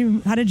 How did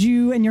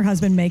you and your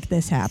husband make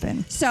this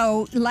happen?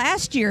 So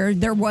last year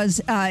there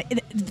was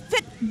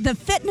the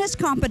fitness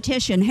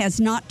competition has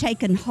not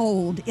taken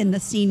hold in the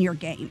senior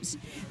games.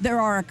 There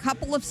are a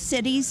couple of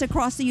cities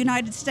across the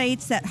United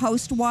States that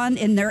host one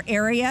in their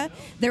area.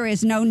 There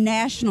is no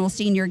national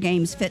senior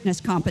games fitness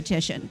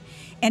competition.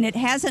 And it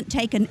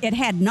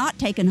had not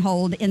taken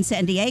hold in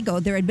San Diego.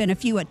 There had been a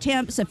few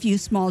attempts, a few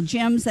small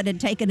gyms that had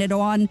taken it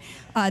on.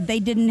 They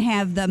didn't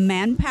have the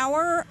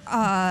manpower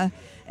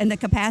and the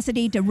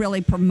capacity to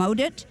really promote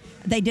it.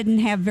 They didn't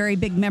have very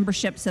big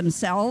memberships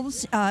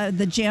themselves,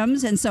 the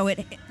gyms, and so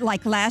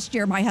like last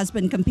year, my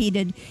husband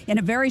competed in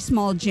a very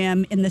small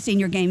gym in the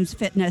Senior Games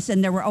Fitness,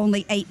 and there were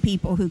only 8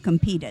 people who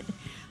competed.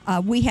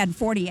 We had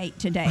 48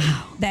 today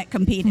that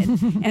competed.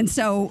 And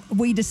so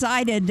we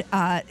decided,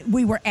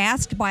 we were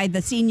asked by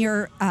the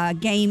Senior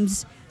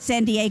Games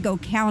San Diego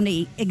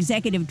County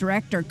Executive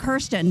Director,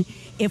 Kirsten,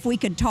 if we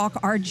could talk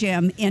our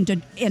gym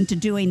into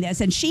doing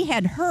this. And she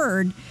had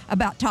heard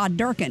about Todd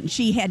Durkin.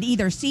 She had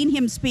either seen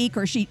him speak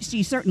or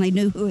she certainly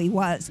knew who he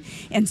was.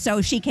 And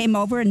so she came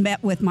over and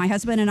met with my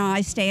husband and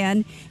I,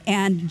 Stan,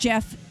 and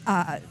Jeff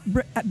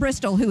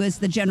Bristol, who is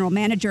the general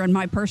manager and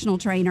my personal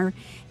trainer,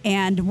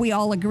 and we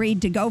all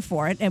agreed to go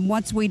for it. And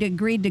once we'd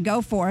agreed to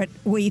go for it,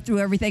 we threw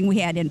everything we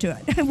had into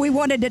it. We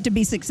wanted it to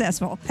be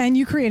successful. And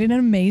you created an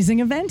amazing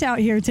event out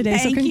here today.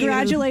 Thank so you.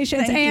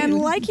 congratulations. Thank and you.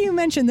 like you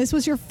mentioned, this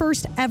was your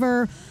first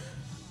ever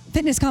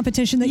fitness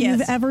competition that Yes.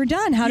 you've ever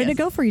done. How did Yes. it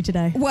go for you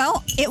today?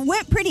 Well, it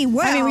went pretty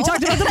well. I mean, we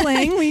talked about the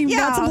bling. We Yeah.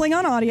 got some bling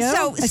on audio.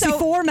 So- I see so-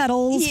 4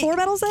 medals. Yeah. 4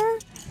 medals there?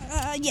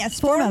 Yes,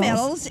 Four 4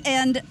 medals. medals,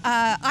 and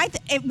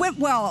it went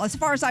well. As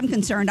far as I'm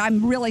concerned,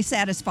 I'm really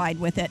satisfied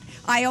with it.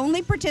 I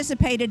only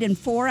participated in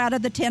 4 out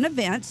of the 10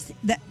 events.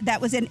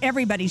 That was in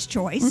everybody's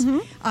choice.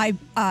 I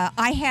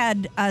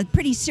had a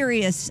pretty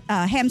serious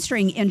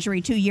hamstring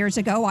injury 2 years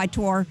ago. I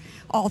tore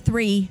all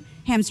 3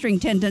 hamstring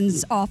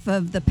tendons off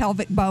of the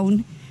pelvic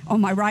bone on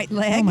my right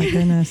leg. Oh, my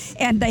goodness.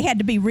 And they had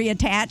to be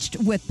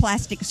reattached with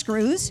plastic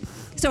screws.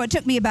 So it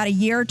took me about a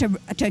year to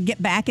get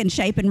back in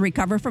shape and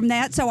recover from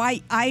that. So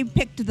I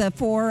picked the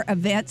 4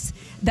 events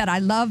that I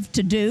love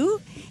to do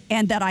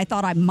and that I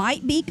thought I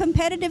might be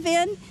competitive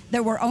in.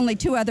 There were only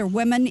 2 other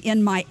women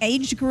in my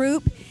age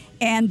group,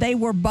 and they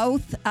were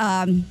both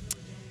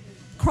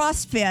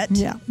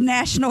CrossFit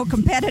national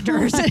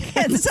competitors.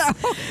 And so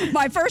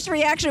my first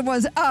reaction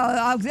was,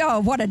 oh,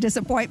 what a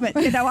disappointment.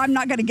 I'm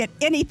not going to get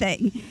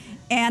anything.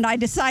 And I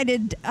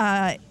decided,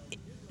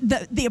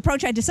 the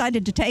approach I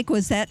decided to take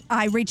was that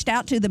I reached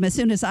out to them as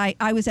soon as I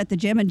was at the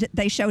gym and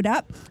they showed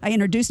up. I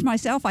introduced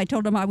myself. I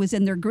told them I was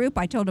in their group.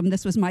 I told them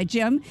this was my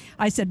gym.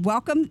 I said,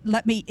 welcome.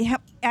 Let me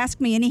ask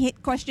me any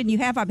question you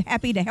have. I'm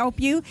happy to help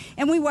you.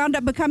 And we wound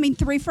up becoming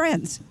 3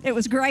 friends. It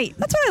was great.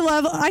 That's what I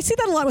love. I see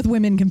that a lot with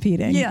women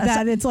competing. Yes.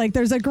 That it's like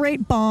there's a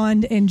great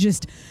bond in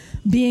just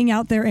being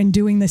out there and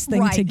doing this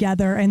thing Right.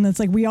 together. And it's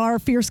like we are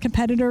fierce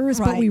competitors,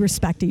 but Right. we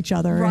respect each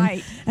other.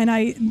 Right. And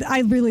I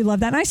really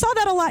love that. And I saw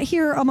that a lot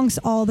here amongst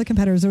all the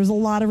competitors. There was a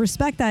lot of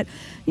respect that,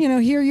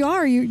 here you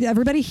are.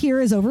 Everybody here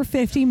is over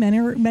 50.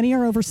 Many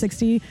are over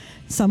 60.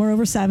 Some are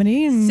over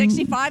 70. And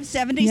 65,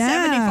 70,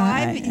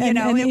 75. And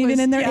it even was,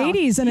 in their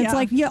 80s. And it's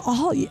yeah.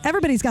 like,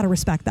 everybody's got to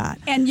respect that.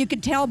 And you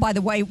could tell, by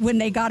the way, when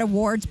they got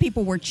awards,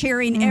 people were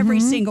cheering every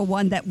single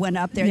one that went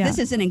up there. Yeah. This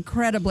is an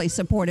incredibly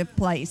supportive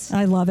place.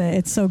 I love it.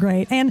 It's so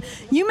great. And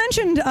you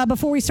mentioned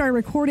before we started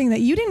recording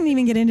that you didn't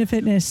even get into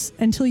fitness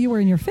until you were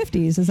in your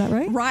 50s. Is that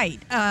right? Right.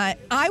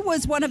 I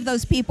was one of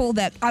those people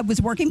that I was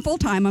working full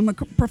time. I'm a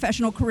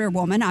professional career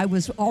woman. I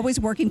was always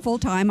working full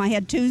time. I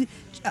had two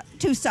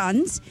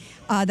sons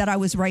that I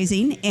was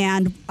raising,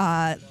 and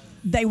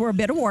they were a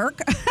bit of work.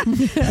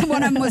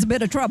 One of them was a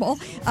bit of trouble.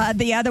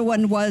 The other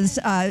one was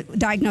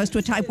diagnosed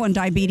with type 1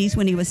 diabetes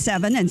when he was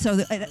 7, and so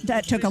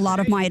that took a lot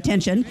of my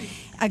attention.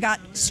 I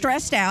got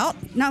stressed out.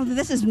 Now,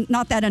 this is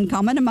not that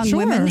uncommon among Sure.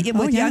 women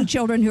with yeah. young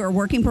children who are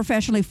working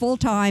professionally full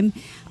time,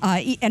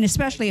 and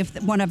especially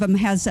if one of them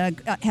has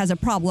a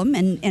problem,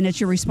 and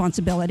it's your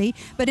responsibility.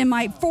 But in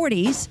my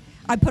 40s,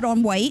 I put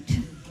on weight.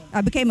 I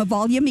became a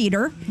volume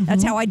eater.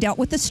 That's how I dealt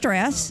with the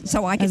stress,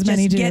 so I could As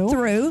many just get do.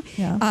 through.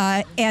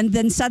 Yeah. And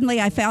then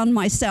suddenly I found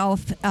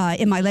myself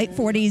in my late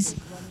 40s,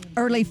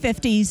 early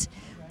 50s.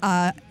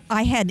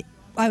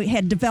 I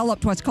had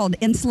developed what's called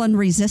insulin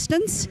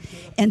resistance,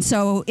 and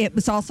so it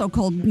was also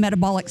called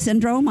metabolic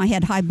syndrome. I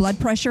had high blood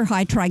pressure,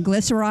 high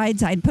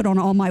triglycerides. I'd put on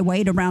all my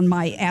weight around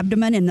my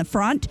abdomen in the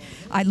front.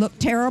 I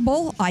looked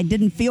terrible. I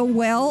didn't feel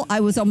well.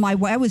 I was on my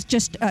way. I was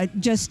just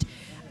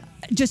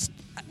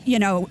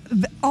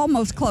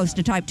almost close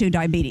to type 2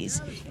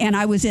 diabetes. And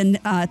I was in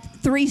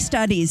 3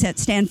 studies at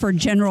Stanford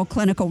General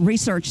Clinical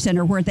Research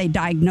Center where they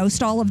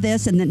diagnosed all of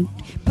this and then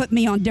put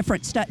me on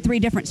 3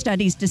 different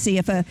studies to see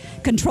if a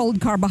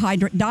controlled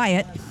carbohydrate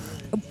diet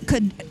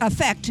could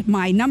affect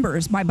my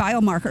numbers, my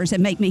biomarkers,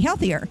 and make me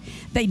healthier.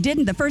 They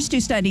didn't. The first 2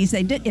 studies,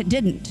 it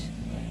didn't.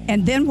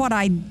 And then what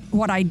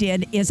I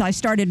did is I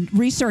started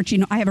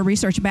researching. I have a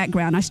research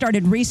background. I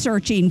started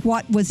researching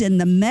what was in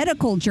the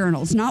medical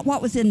journals, not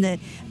what was in the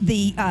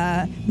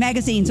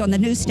magazines on the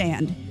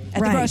newsstand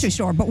at Right. the grocery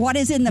store, but what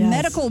is in the Yes.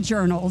 medical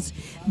journals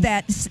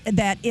that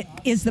it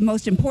is the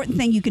most important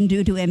thing you can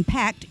do to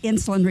impact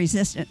insulin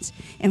resistance.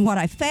 And what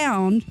I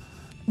found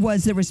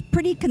was there was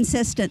pretty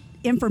consistent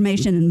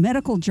information in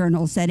medical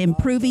journals that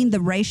improving the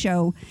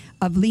ratio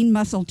of lean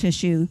muscle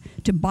tissue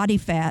to body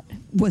fat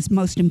was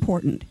most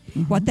important.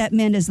 What that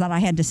meant is that I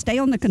had to stay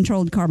on the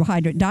controlled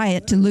carbohydrate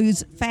diet to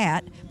lose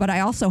fat, but I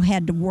also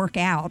had to work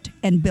out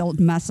and build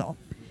muscle.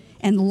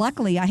 And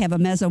luckily, I have a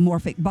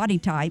mesomorphic body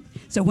type,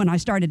 so when I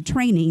started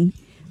training,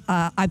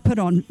 I put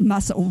on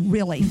muscle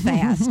really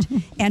fast.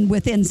 And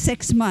within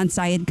 6 months,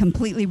 I had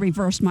completely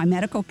reversed my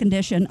medical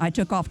condition. I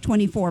took off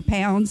 24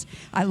 pounds.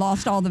 I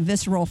lost all the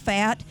visceral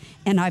fat,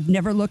 and I've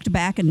never looked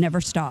back and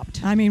never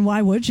stopped. I mean,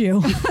 why would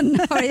you?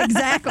 No,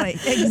 exactly.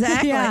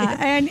 Yeah,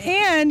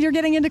 and you're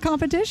getting into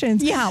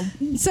competitions. Yeah.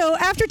 So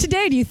after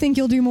today, do you think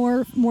you'll do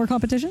more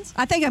competitions?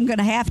 I think I'm going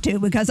to have to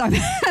because I'm,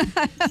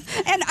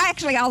 and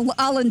actually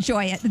I'll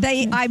enjoy it.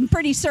 I'm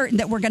pretty certain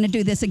that we're going to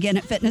do this again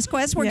at Fitness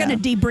Quest. We're going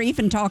to debrief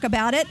and talk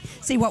about it,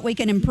 see what we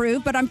can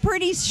improve. But I'm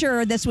pretty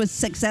sure this was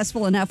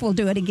successful enough. We'll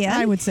do it again.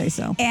 I would say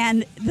so.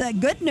 And the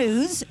good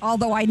news,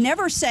 although I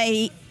never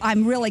say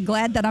I'm really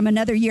glad that I'm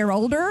another year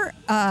older,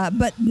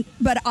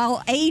 but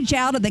I'll age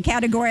out of the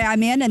category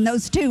I'm in, and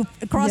those two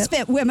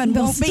CrossFit women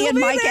They'll won't be still in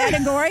be my there.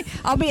 category.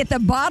 I'll be at the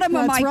bottom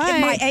of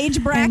my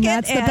age bracket. And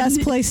that's the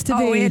best place to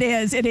be. Oh, it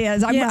is. It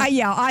is.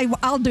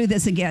 I'll do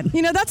this again.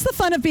 You know, that's the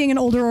fun of being an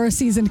older or a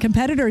seasoned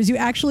competitor is you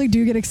actually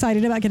do get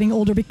excited about getting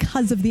older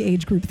because of the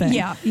age group thing.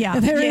 Yeah.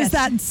 There is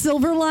that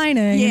silver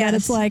lining that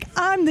it's Yes. like,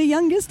 I'm the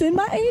youngest in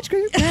my age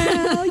group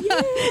now.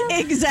 Yeah.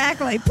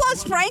 Exactly.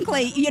 Plus,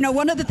 frankly,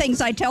 one of the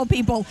things I tell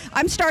people,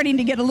 I'm starting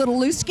to get a little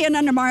loose skin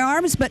under my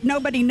arms, but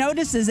nobody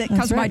notices it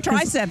because That's right, my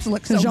triceps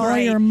look so Because all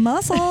great. your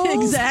muscles.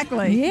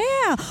 Exactly.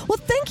 Yeah. Well,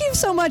 thank you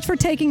so much for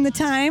taking the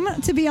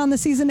time to be on the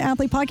Seasoned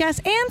Athlete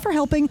podcast and for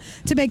helping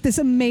to make this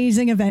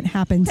amazing event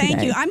happen today.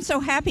 Thank you. I'm so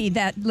happy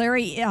that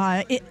Larry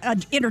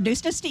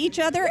introduced us to each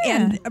other,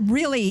 and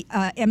really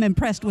am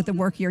impressed with the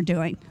work you're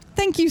doing.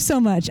 Thank you so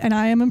much. And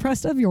I am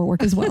impressed of your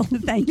work as well.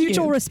 Thank you.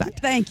 Mutual respect.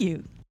 Thank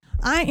you.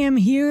 I am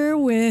here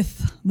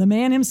with the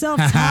man himself,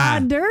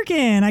 Todd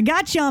Durkin. I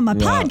got you on my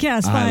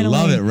podcast finally. I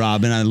love it,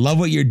 Robin. I love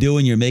what you're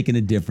doing. You're making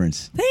a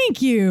difference.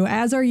 Thank you,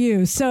 as are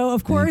you. So,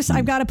 of course,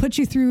 I've got to put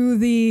you through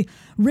the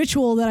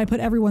ritual that I put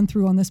everyone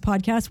through on this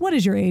podcast. What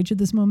is your age at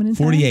this moment in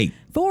time? 48.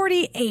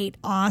 48.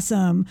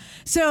 Awesome.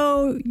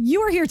 So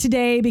you are here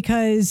today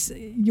because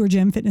your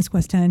gym, Fitness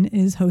Quest 10,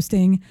 is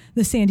hosting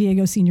the San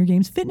Diego Senior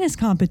Games Fitness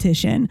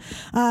Competition.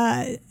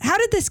 How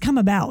did this come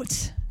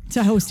about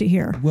to host it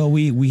here? Well,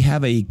 we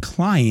have a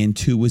client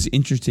who was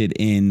interested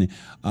in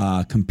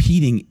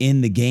competing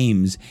in the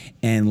games,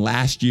 and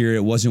last year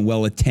it wasn't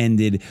well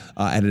attended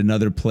at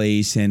another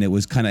place, and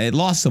it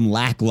lost some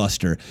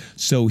lackluster.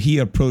 So he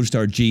approached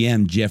our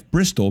GM, Jeff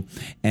Bristol,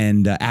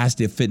 and asked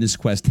if Fitness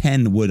Quest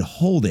 10 would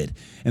hold it.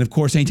 And of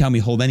course, anytime we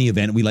hold any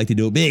event, we like to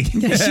do it big.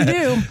 Yes, you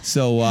do.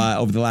 So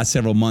over the last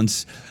several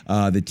months,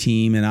 the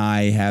team and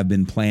I have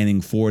been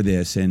planning for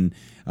this, and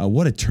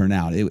what a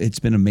turnout. It's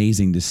been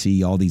amazing to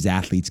see all these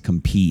athletes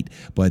compete.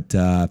 But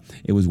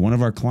it was one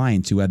of our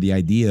clients who had the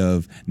idea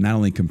of not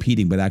only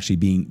competing, but actually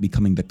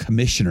becoming the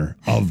commissioner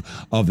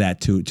of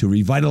that to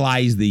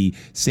revitalize the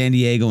San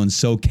Diego and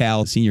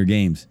SoCal Senior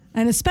Games.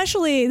 And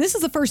especially, this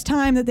is the first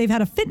time that they've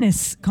had a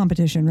fitness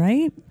competition,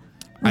 right?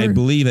 I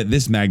believe at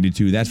this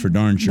magnitude, that's for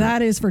darn sure.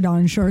 That is for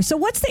darn sure. So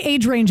what's the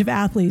age range of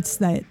athletes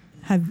that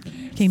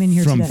came in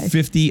here From today?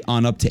 50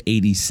 on up to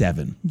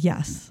 87.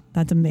 Yes,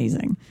 that's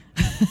amazing.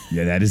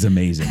 Yeah, that is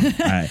amazing.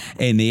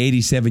 And the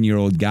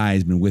 87-year-old guy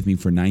has been with me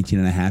for 19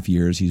 and a half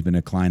years. He's been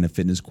a client of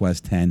Fitness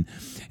Quest 10.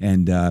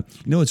 And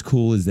what's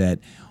cool is that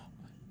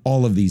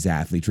all of these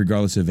athletes,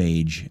 regardless of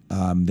age,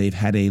 they've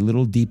had a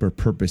little deeper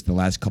purpose the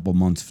last couple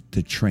months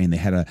to train. They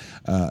had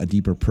a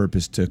deeper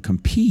purpose to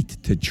compete,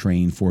 to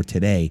train for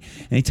today.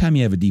 Anytime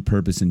you have a deep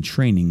purpose in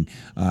training,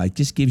 it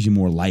just gives you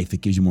more life.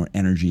 It gives you more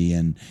energy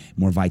and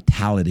more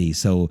vitality.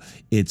 So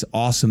it's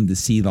awesome to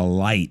see the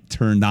light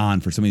turned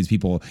on for some of these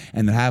people,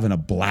 and they're having a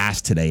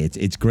blast today.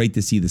 It's great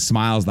to see the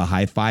smiles, the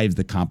high fives,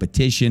 the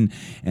competition.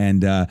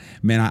 And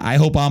man, I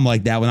hope I'm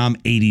like that when I'm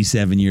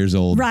 87 years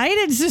old. Right?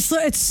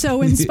 It's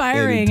so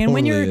inspiring. And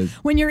when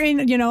you're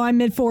in, I'm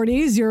mid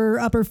 40s, you're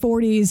upper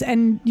 40s,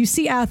 and you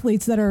see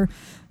athletes that are,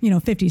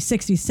 50s,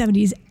 60s,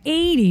 70s,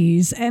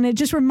 80s, and it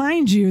just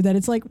reminds you that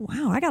it's like,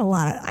 wow, I got a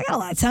lot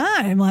of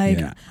time. Like,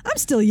 yeah. I'm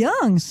still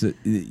young. So,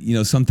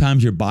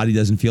 sometimes your body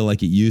doesn't feel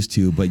like it used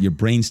to, but your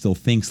brain still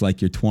thinks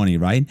like you're 20,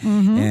 right?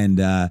 Mm-hmm.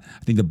 And I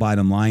think the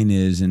bottom line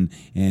is, and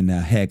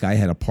heck, I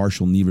had a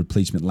partial knee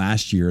replacement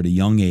last year at a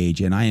young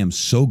age, and I am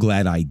so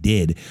glad I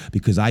did,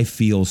 because I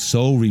feel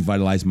so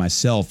revitalized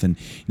myself. And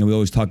we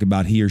always talk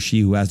about he or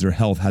she who has their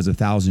health has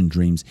 1,000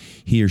 dreams.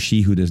 He or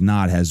she who does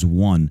not has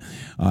one.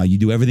 You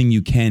do everything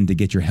you can to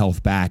get your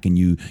health back, and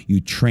you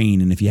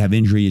train. And if you have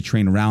injury, you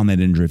train around that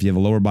injury. If you have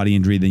a lower body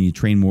injury, then you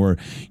train more,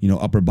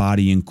 upper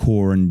body and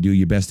core, and do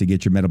your best to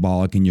get your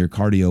metabolic and your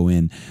cardio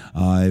in,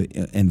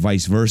 and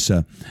vice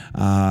versa.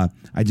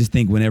 I just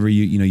think whenever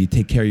you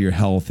take care of your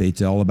health,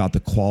 it's all about the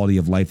quality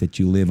of life that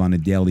you live on a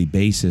daily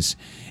basis.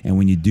 And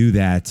when you do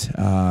that,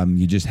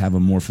 you just have a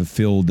more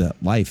fulfilled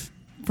life.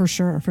 For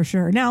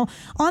sure. Now,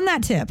 on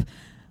that tip,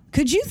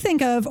 could you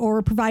think of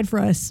or provide for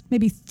us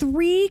maybe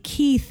 3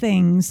 key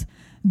things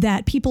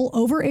that people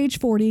over age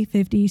 40,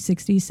 50,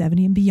 60,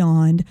 70, and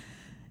beyond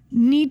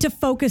need to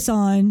focus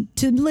on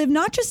to live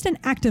not just an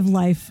active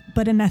life,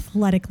 but an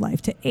athletic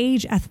life, to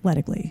age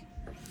athletically?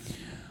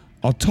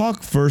 I'll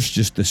talk first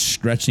just the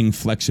stretching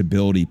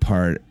flexibility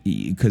part,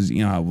 because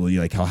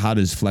how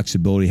does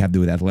flexibility have to do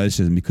with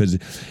athleticism? Because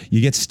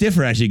you get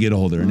stiffer as you get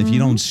older, and if you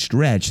don't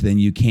stretch, then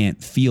you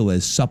can't feel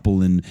as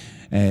supple and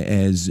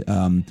as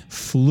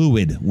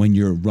fluid when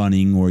you're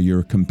running or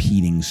you're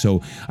competing.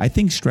 So I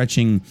think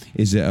stretching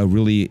is a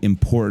really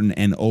important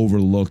and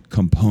overlooked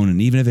component,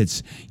 even if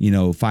it's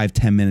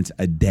 5-10 minutes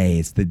a day.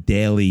 It's the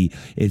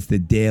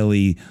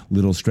daily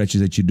little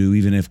stretches that you do,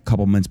 even if a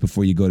couple minutes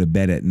before you go to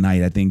bed at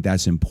night. I think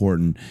that's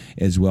important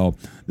as well.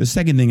 The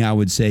second thing I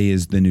would say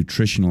is the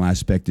nutritional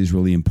aspect is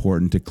really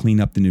important, to clean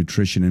up the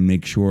nutrition and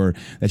make sure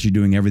that you're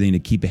doing everything to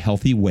keep a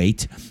healthy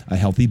weight, a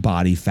healthy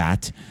body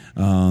fat,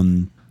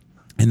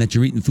 and that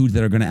you're eating foods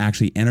that are going to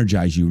actually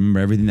energize you.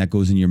 Remember, everything that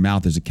goes in your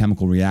mouth is a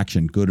chemical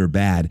reaction, good or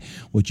bad,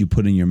 what you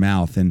put in your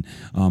mouth. And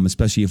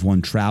especially if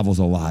one travels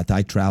a lot.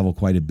 I travel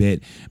quite a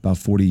bit, about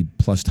 40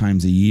 plus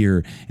times a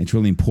year. It's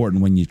really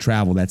important when you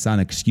travel. That's not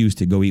an excuse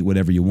to go eat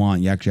whatever you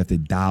want. You actually have to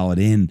dial it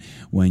in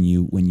when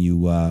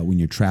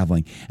you're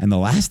traveling. And the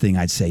last thing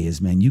I'd say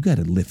is, man, you got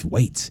to lift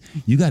weights.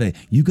 You got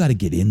to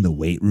get in the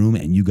weight room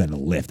and you got to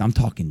lift. I'm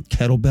talking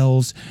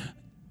kettlebells,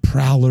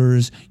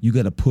 prowlers. You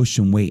got to push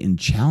some weight and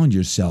challenge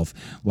yourself.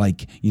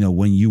 Like,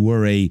 when you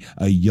were a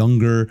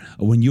younger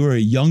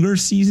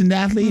seasoned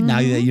athlete, now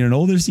that you're an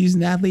older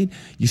seasoned athlete,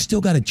 you still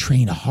got to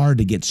train hard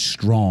to get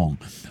strong.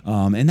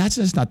 And that's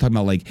just not talking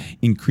about like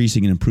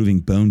increasing and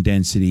improving bone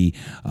density,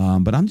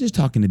 but I'm just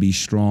talking to be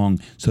strong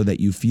so that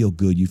you feel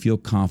good, you feel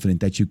confident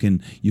that you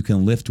can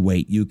lift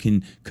weight, you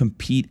can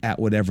compete at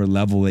whatever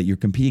level that you're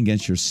competing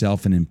against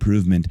yourself and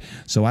improvement.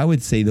 So I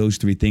would say those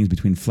three things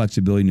between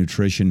flexibility,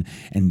 nutrition,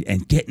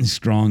 and getting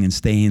strong and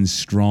staying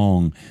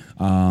strong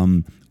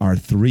are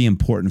three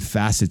important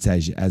facets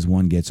as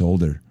one gets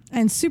older.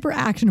 And super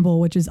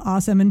actionable, which is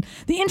awesome. And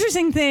the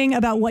interesting thing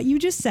about what you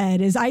just said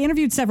is I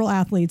interviewed several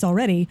athletes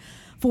already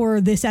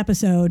for this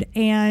episode,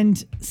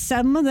 and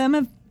some of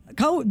them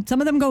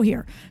go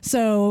here.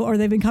 So, or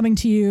they've been coming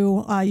to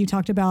you. You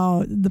talked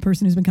about the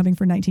person who's been coming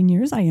for 19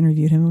 years. I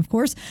interviewed him, of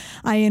course.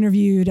 I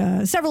interviewed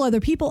several other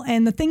people,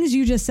 and the things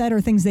you just said are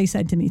things they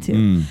said to me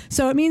too.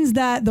 So it means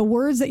that the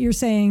words that you're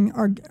saying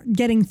are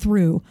getting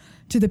through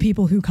to the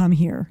people who come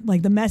here.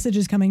 Like the message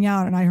is coming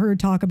out, and I heard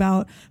talk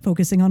about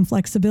focusing on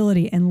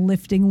flexibility and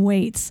lifting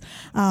weights.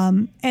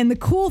 And the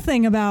cool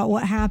thing about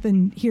what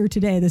happened here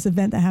today, this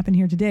event that happened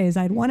here today, is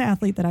I had one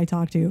athlete that I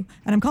talked to,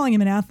 and I'm calling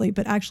him an athlete,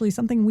 but actually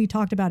something we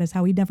talked about is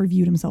how he never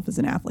viewed himself as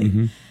an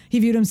athlete. He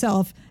viewed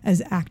himself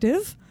as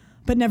active,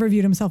 but never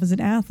viewed himself as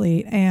an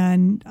athlete.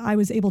 And I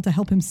was able to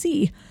help him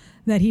see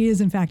that he is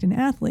in fact an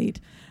athlete.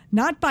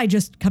 Not by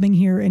just coming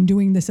here and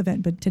doing this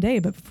event,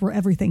 but for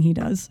everything he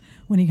does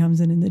when he comes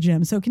in the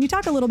gym. So can you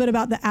talk a little bit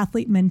about the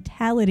athlete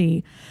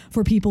mentality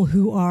for people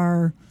who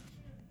are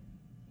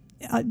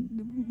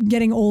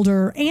getting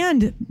older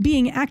and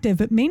being active,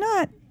 but may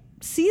not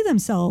see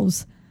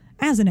themselves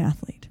as an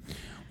athlete?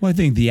 Well, I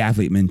think the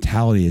athlete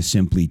mentality is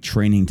simply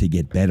training to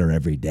get better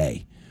every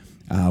day.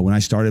 When I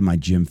started my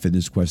gym,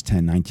 Fitness Quest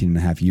 10, 19 and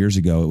a half years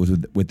ago, it was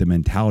with the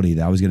mentality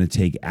that I was going to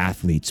take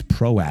athletes,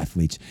 pro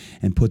athletes,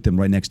 and put them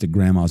right next to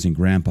grandmas and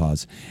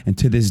grandpas. And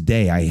to this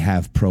day, I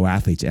have pro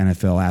athletes,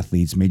 NFL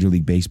athletes, Major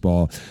League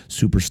Baseball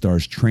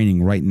superstars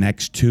training right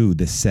next to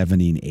the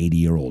 70 and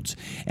 80-year-olds.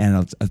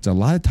 And it's a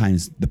lot of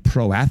times the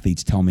pro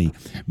athletes tell me,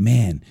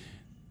 man,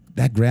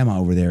 that grandma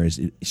over there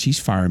she's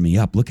firing me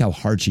up. Look how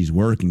hard she's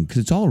working, because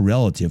it's all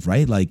relative,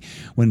 right? Like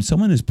when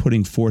someone is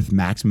putting forth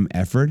maximum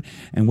effort,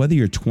 and whether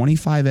you're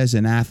 25 as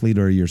an athlete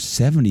or you're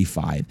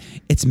 75,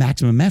 it's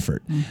maximum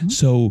effort.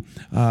 So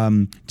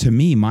to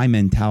me, my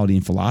mentality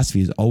and philosophy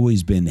has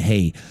always been,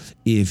 hey,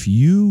 if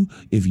you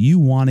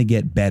want to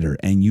get better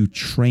and you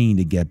train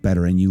to get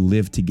better and you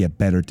live to get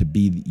better, to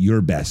be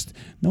your best,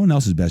 no one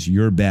else's best,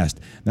 your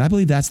best, then I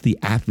believe that's the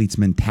athlete's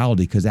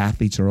mentality, because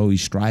athletes are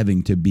always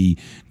striving to be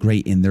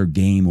great in their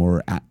game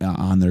or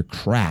on their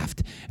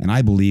craft. And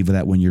I believe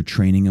that when you're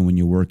training and when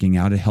you're working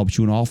out, it helps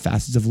you in all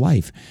facets of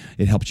life.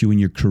 It helps you in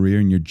your career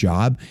and your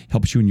job,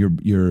 helps you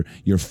in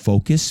your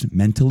focus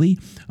mentally,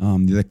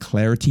 the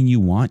clarity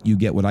you want. You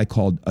get what I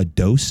call a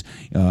dose.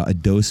 A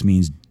dose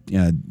means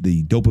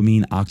the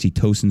dopamine,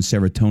 oxytocin,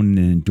 serotonin,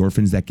 and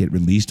endorphins that get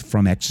released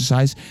from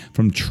exercise,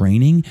 from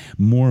training.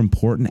 More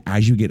important,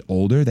 as you get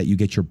older, that you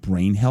get your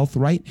brain health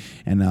right.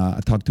 And I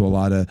talk to a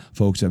lot of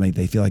folks that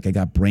they feel like I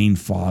got brain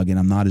fog and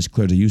I'm not as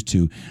clear as I used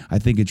to. I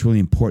think it's really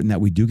important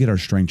that we do get our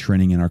strength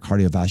training and our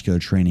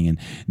cardiovascular training, and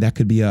that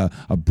could be a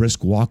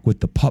brisk walk with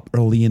the pup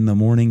early in the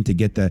morning to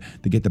get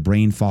the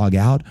brain fog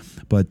out.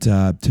 But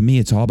to me,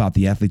 it's all about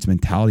the athlete's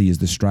mentality, is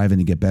the striving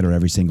to get better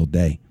every single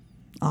day.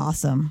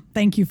 Awesome.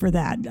 Thank you for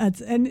that.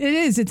 And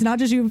it's not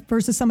just you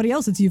versus somebody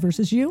else. It's you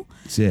versus you.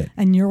 That's it.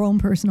 And your own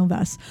personal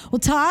best. Well,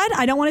 Todd,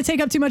 I don't want to take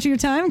up too much of your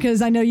time,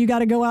 because I know you got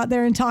to go out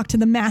there and talk to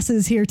the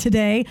masses here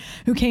today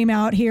who came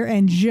out here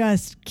and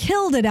just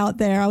killed it out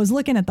there. I was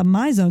looking at the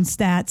MyZone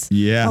stats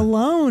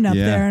alone up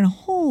there, and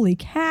holy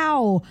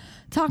cow,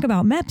 Talk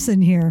about MEPS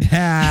in here.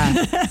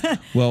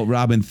 Well,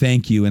 Robin,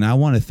 thank you. And I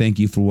want to thank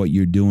you for what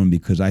you're doing,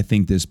 because I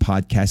think this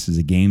podcast is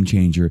a game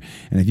changer.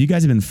 And if you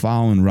guys have been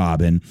following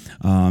Robin,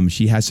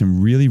 she has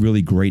some really,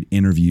 really great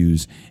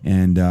interviews.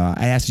 And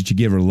I ask that you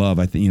give her love.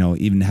 I think,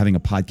 even having a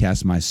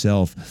podcast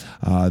myself,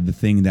 the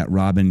thing that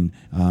Robin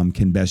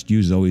can best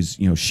use is always,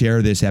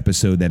 share this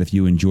episode, that if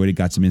you enjoyed it,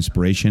 got some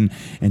inspiration.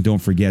 And don't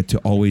forget to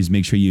always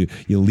make sure you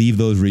leave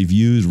those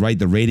reviews, write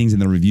the ratings in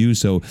the reviews.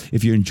 So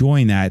if you're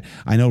enjoying that,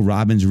 I know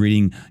Robin's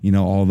reading,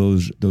 all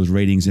those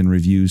ratings and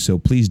reviews. So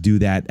please do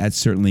that. That's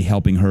certainly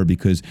helping her,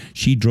 because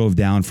she drove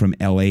down from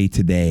LA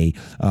today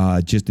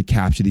just to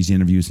capture these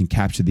interviews and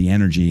capture the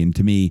energy. And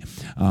to me,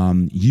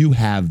 you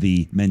have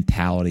the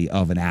mentality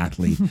of an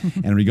athlete.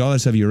 And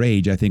regardless of your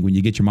age, I think when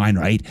you get your mind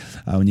right,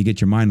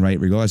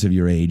 regardless of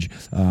your age,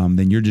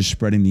 then you're just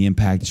spreading the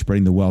impact,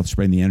 spreading the wealth,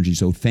 spreading the energy.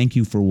 So thank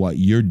you for what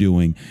you're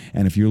doing.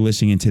 And if you're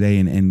listening in today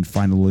and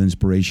find a little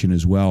inspiration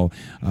as well,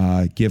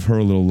 give her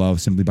a little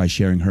love simply by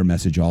sharing her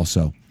message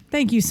also.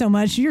 Thank you so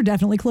much. You're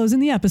definitely closing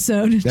the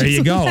episode. There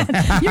you go.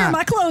 You're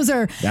my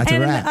closer. That's a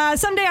wrap.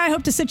 Someday I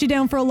hope to sit you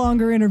down for a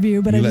longer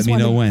interview, but I just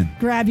wanted to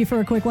grab you for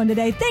a quick one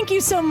today. Thank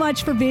you so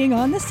much for being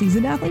on the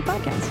Seasoned Athlete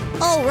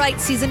Podcast. All right,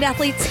 Seasoned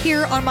Athletes,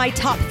 here are my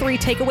top 3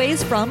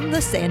 takeaways from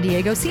the San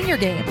Diego Senior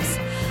Games.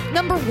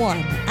 Number 1,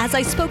 as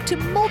I spoke to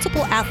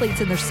multiple athletes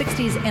in their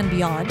 60s and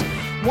beyond,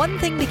 one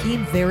thing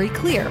became very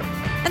clear,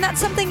 and that's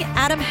something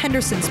Adam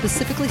Henderson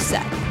specifically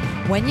said.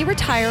 When you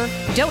retire,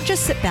 don't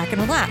just sit back and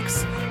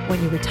relax. When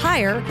you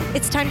retire,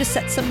 it's time to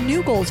set some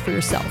new goals for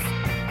yourself.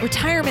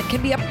 Retirement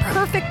can be a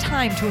perfect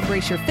time to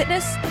embrace your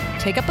fitness,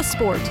 take up a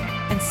sport,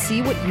 and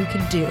see what you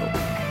can do.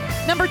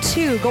 Number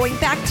 2, going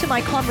back to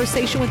my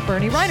conversation with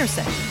Bernie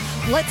Reinerson,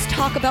 let's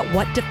talk about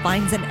what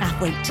defines an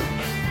athlete.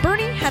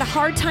 Bernie had a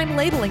hard time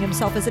labeling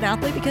himself as an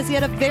athlete because he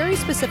had a very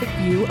specific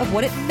view of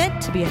what it meant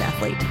to be an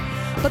athlete.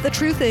 But the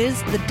truth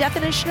is, the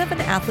definition of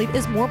an athlete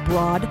is more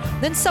broad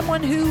than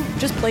someone who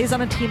just plays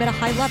on a team at a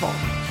high level.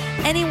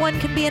 Anyone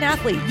can be an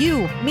athlete.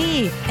 You,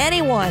 me,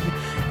 anyone.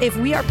 If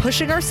we are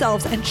pushing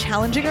ourselves and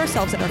challenging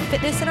ourselves in our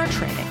fitness and our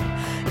training.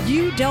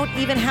 You don't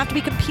even have to be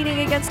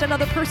competing against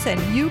another person.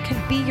 You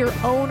can be your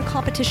own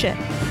competition.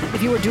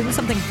 If you are doing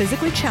something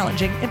physically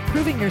challenging,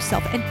 improving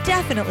yourself, and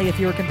definitely if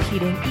you are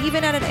competing,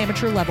 even at an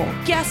amateur level,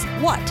 guess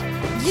what?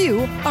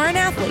 You are an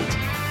athlete.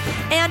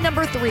 And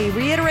number 3,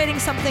 reiterating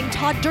something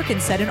Todd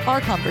Durkin said in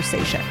our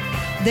conversation.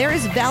 There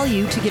is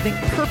value to giving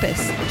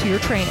purpose to your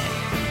training.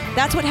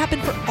 That's what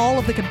happened for all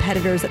of the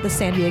competitors at the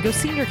San Diego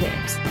Senior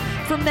Games.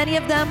 For many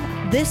of them,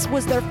 this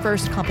was their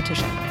first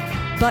competition.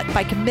 But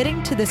by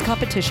committing to this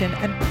competition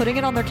and putting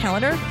it on their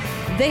calendar,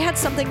 they had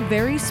something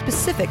very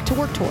specific to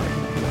work toward.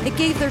 It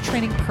gave their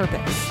training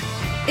purpose.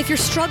 If you're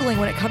struggling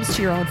when it comes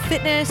to your own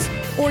fitness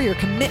or your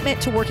commitment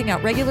to working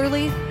out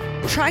regularly,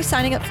 try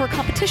signing up for a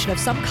competition of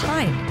some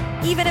kind,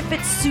 even if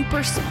it's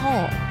super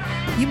small.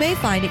 You may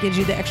find it gives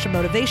you the extra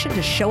motivation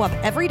to show up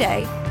every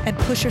day and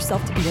push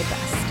yourself to be your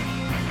best.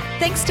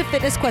 Thanks to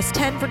Fitness Quest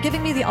 10 for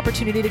giving me the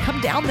opportunity to come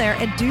down there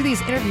and do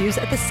these interviews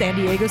at the San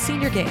Diego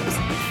Senior Games.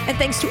 And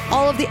thanks to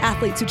all of the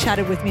athletes who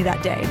chatted with me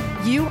that day.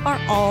 You are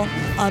all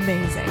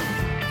amazing.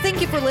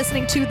 Thank you for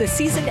listening to the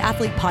Seasoned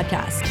Athlete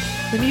Podcast.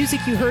 The music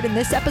you heard in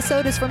this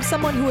episode is from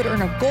someone who would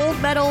earn a gold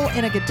medal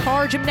in a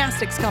guitar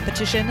gymnastics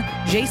competition,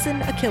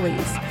 Jason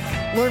Achilles.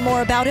 Learn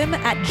more about him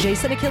at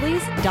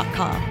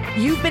jasonachilles.com.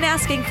 You've been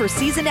asking for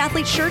Seasoned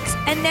Athlete shirts,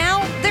 and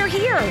now they're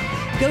here.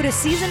 Go to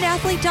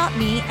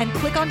seasonedathlete.me and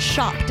click on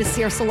shop to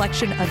see our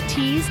selection of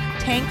tees,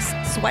 tanks,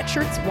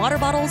 sweatshirts, water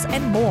bottles,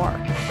 and more.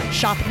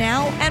 Shop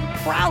now and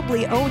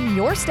proudly own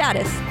your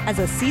status as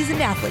a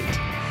seasoned athlete.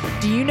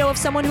 Do you know of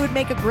someone who would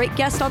make a great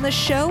guest on this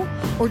show?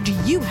 Or do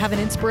you have an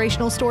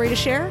inspirational story to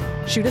share?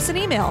 Shoot us an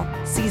email,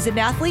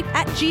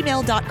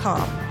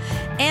 seasonedathlete@gmail.com.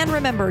 And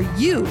remember,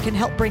 you can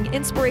help bring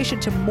inspiration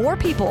to more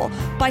people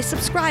by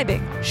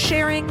subscribing,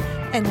 sharing,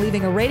 and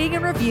leaving a rating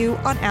and review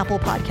on Apple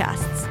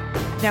Podcasts.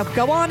 Now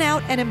go on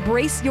out and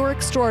embrace your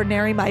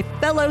extraordinary, my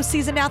fellow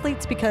seasoned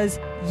athletes, because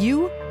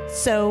you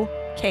so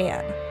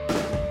can.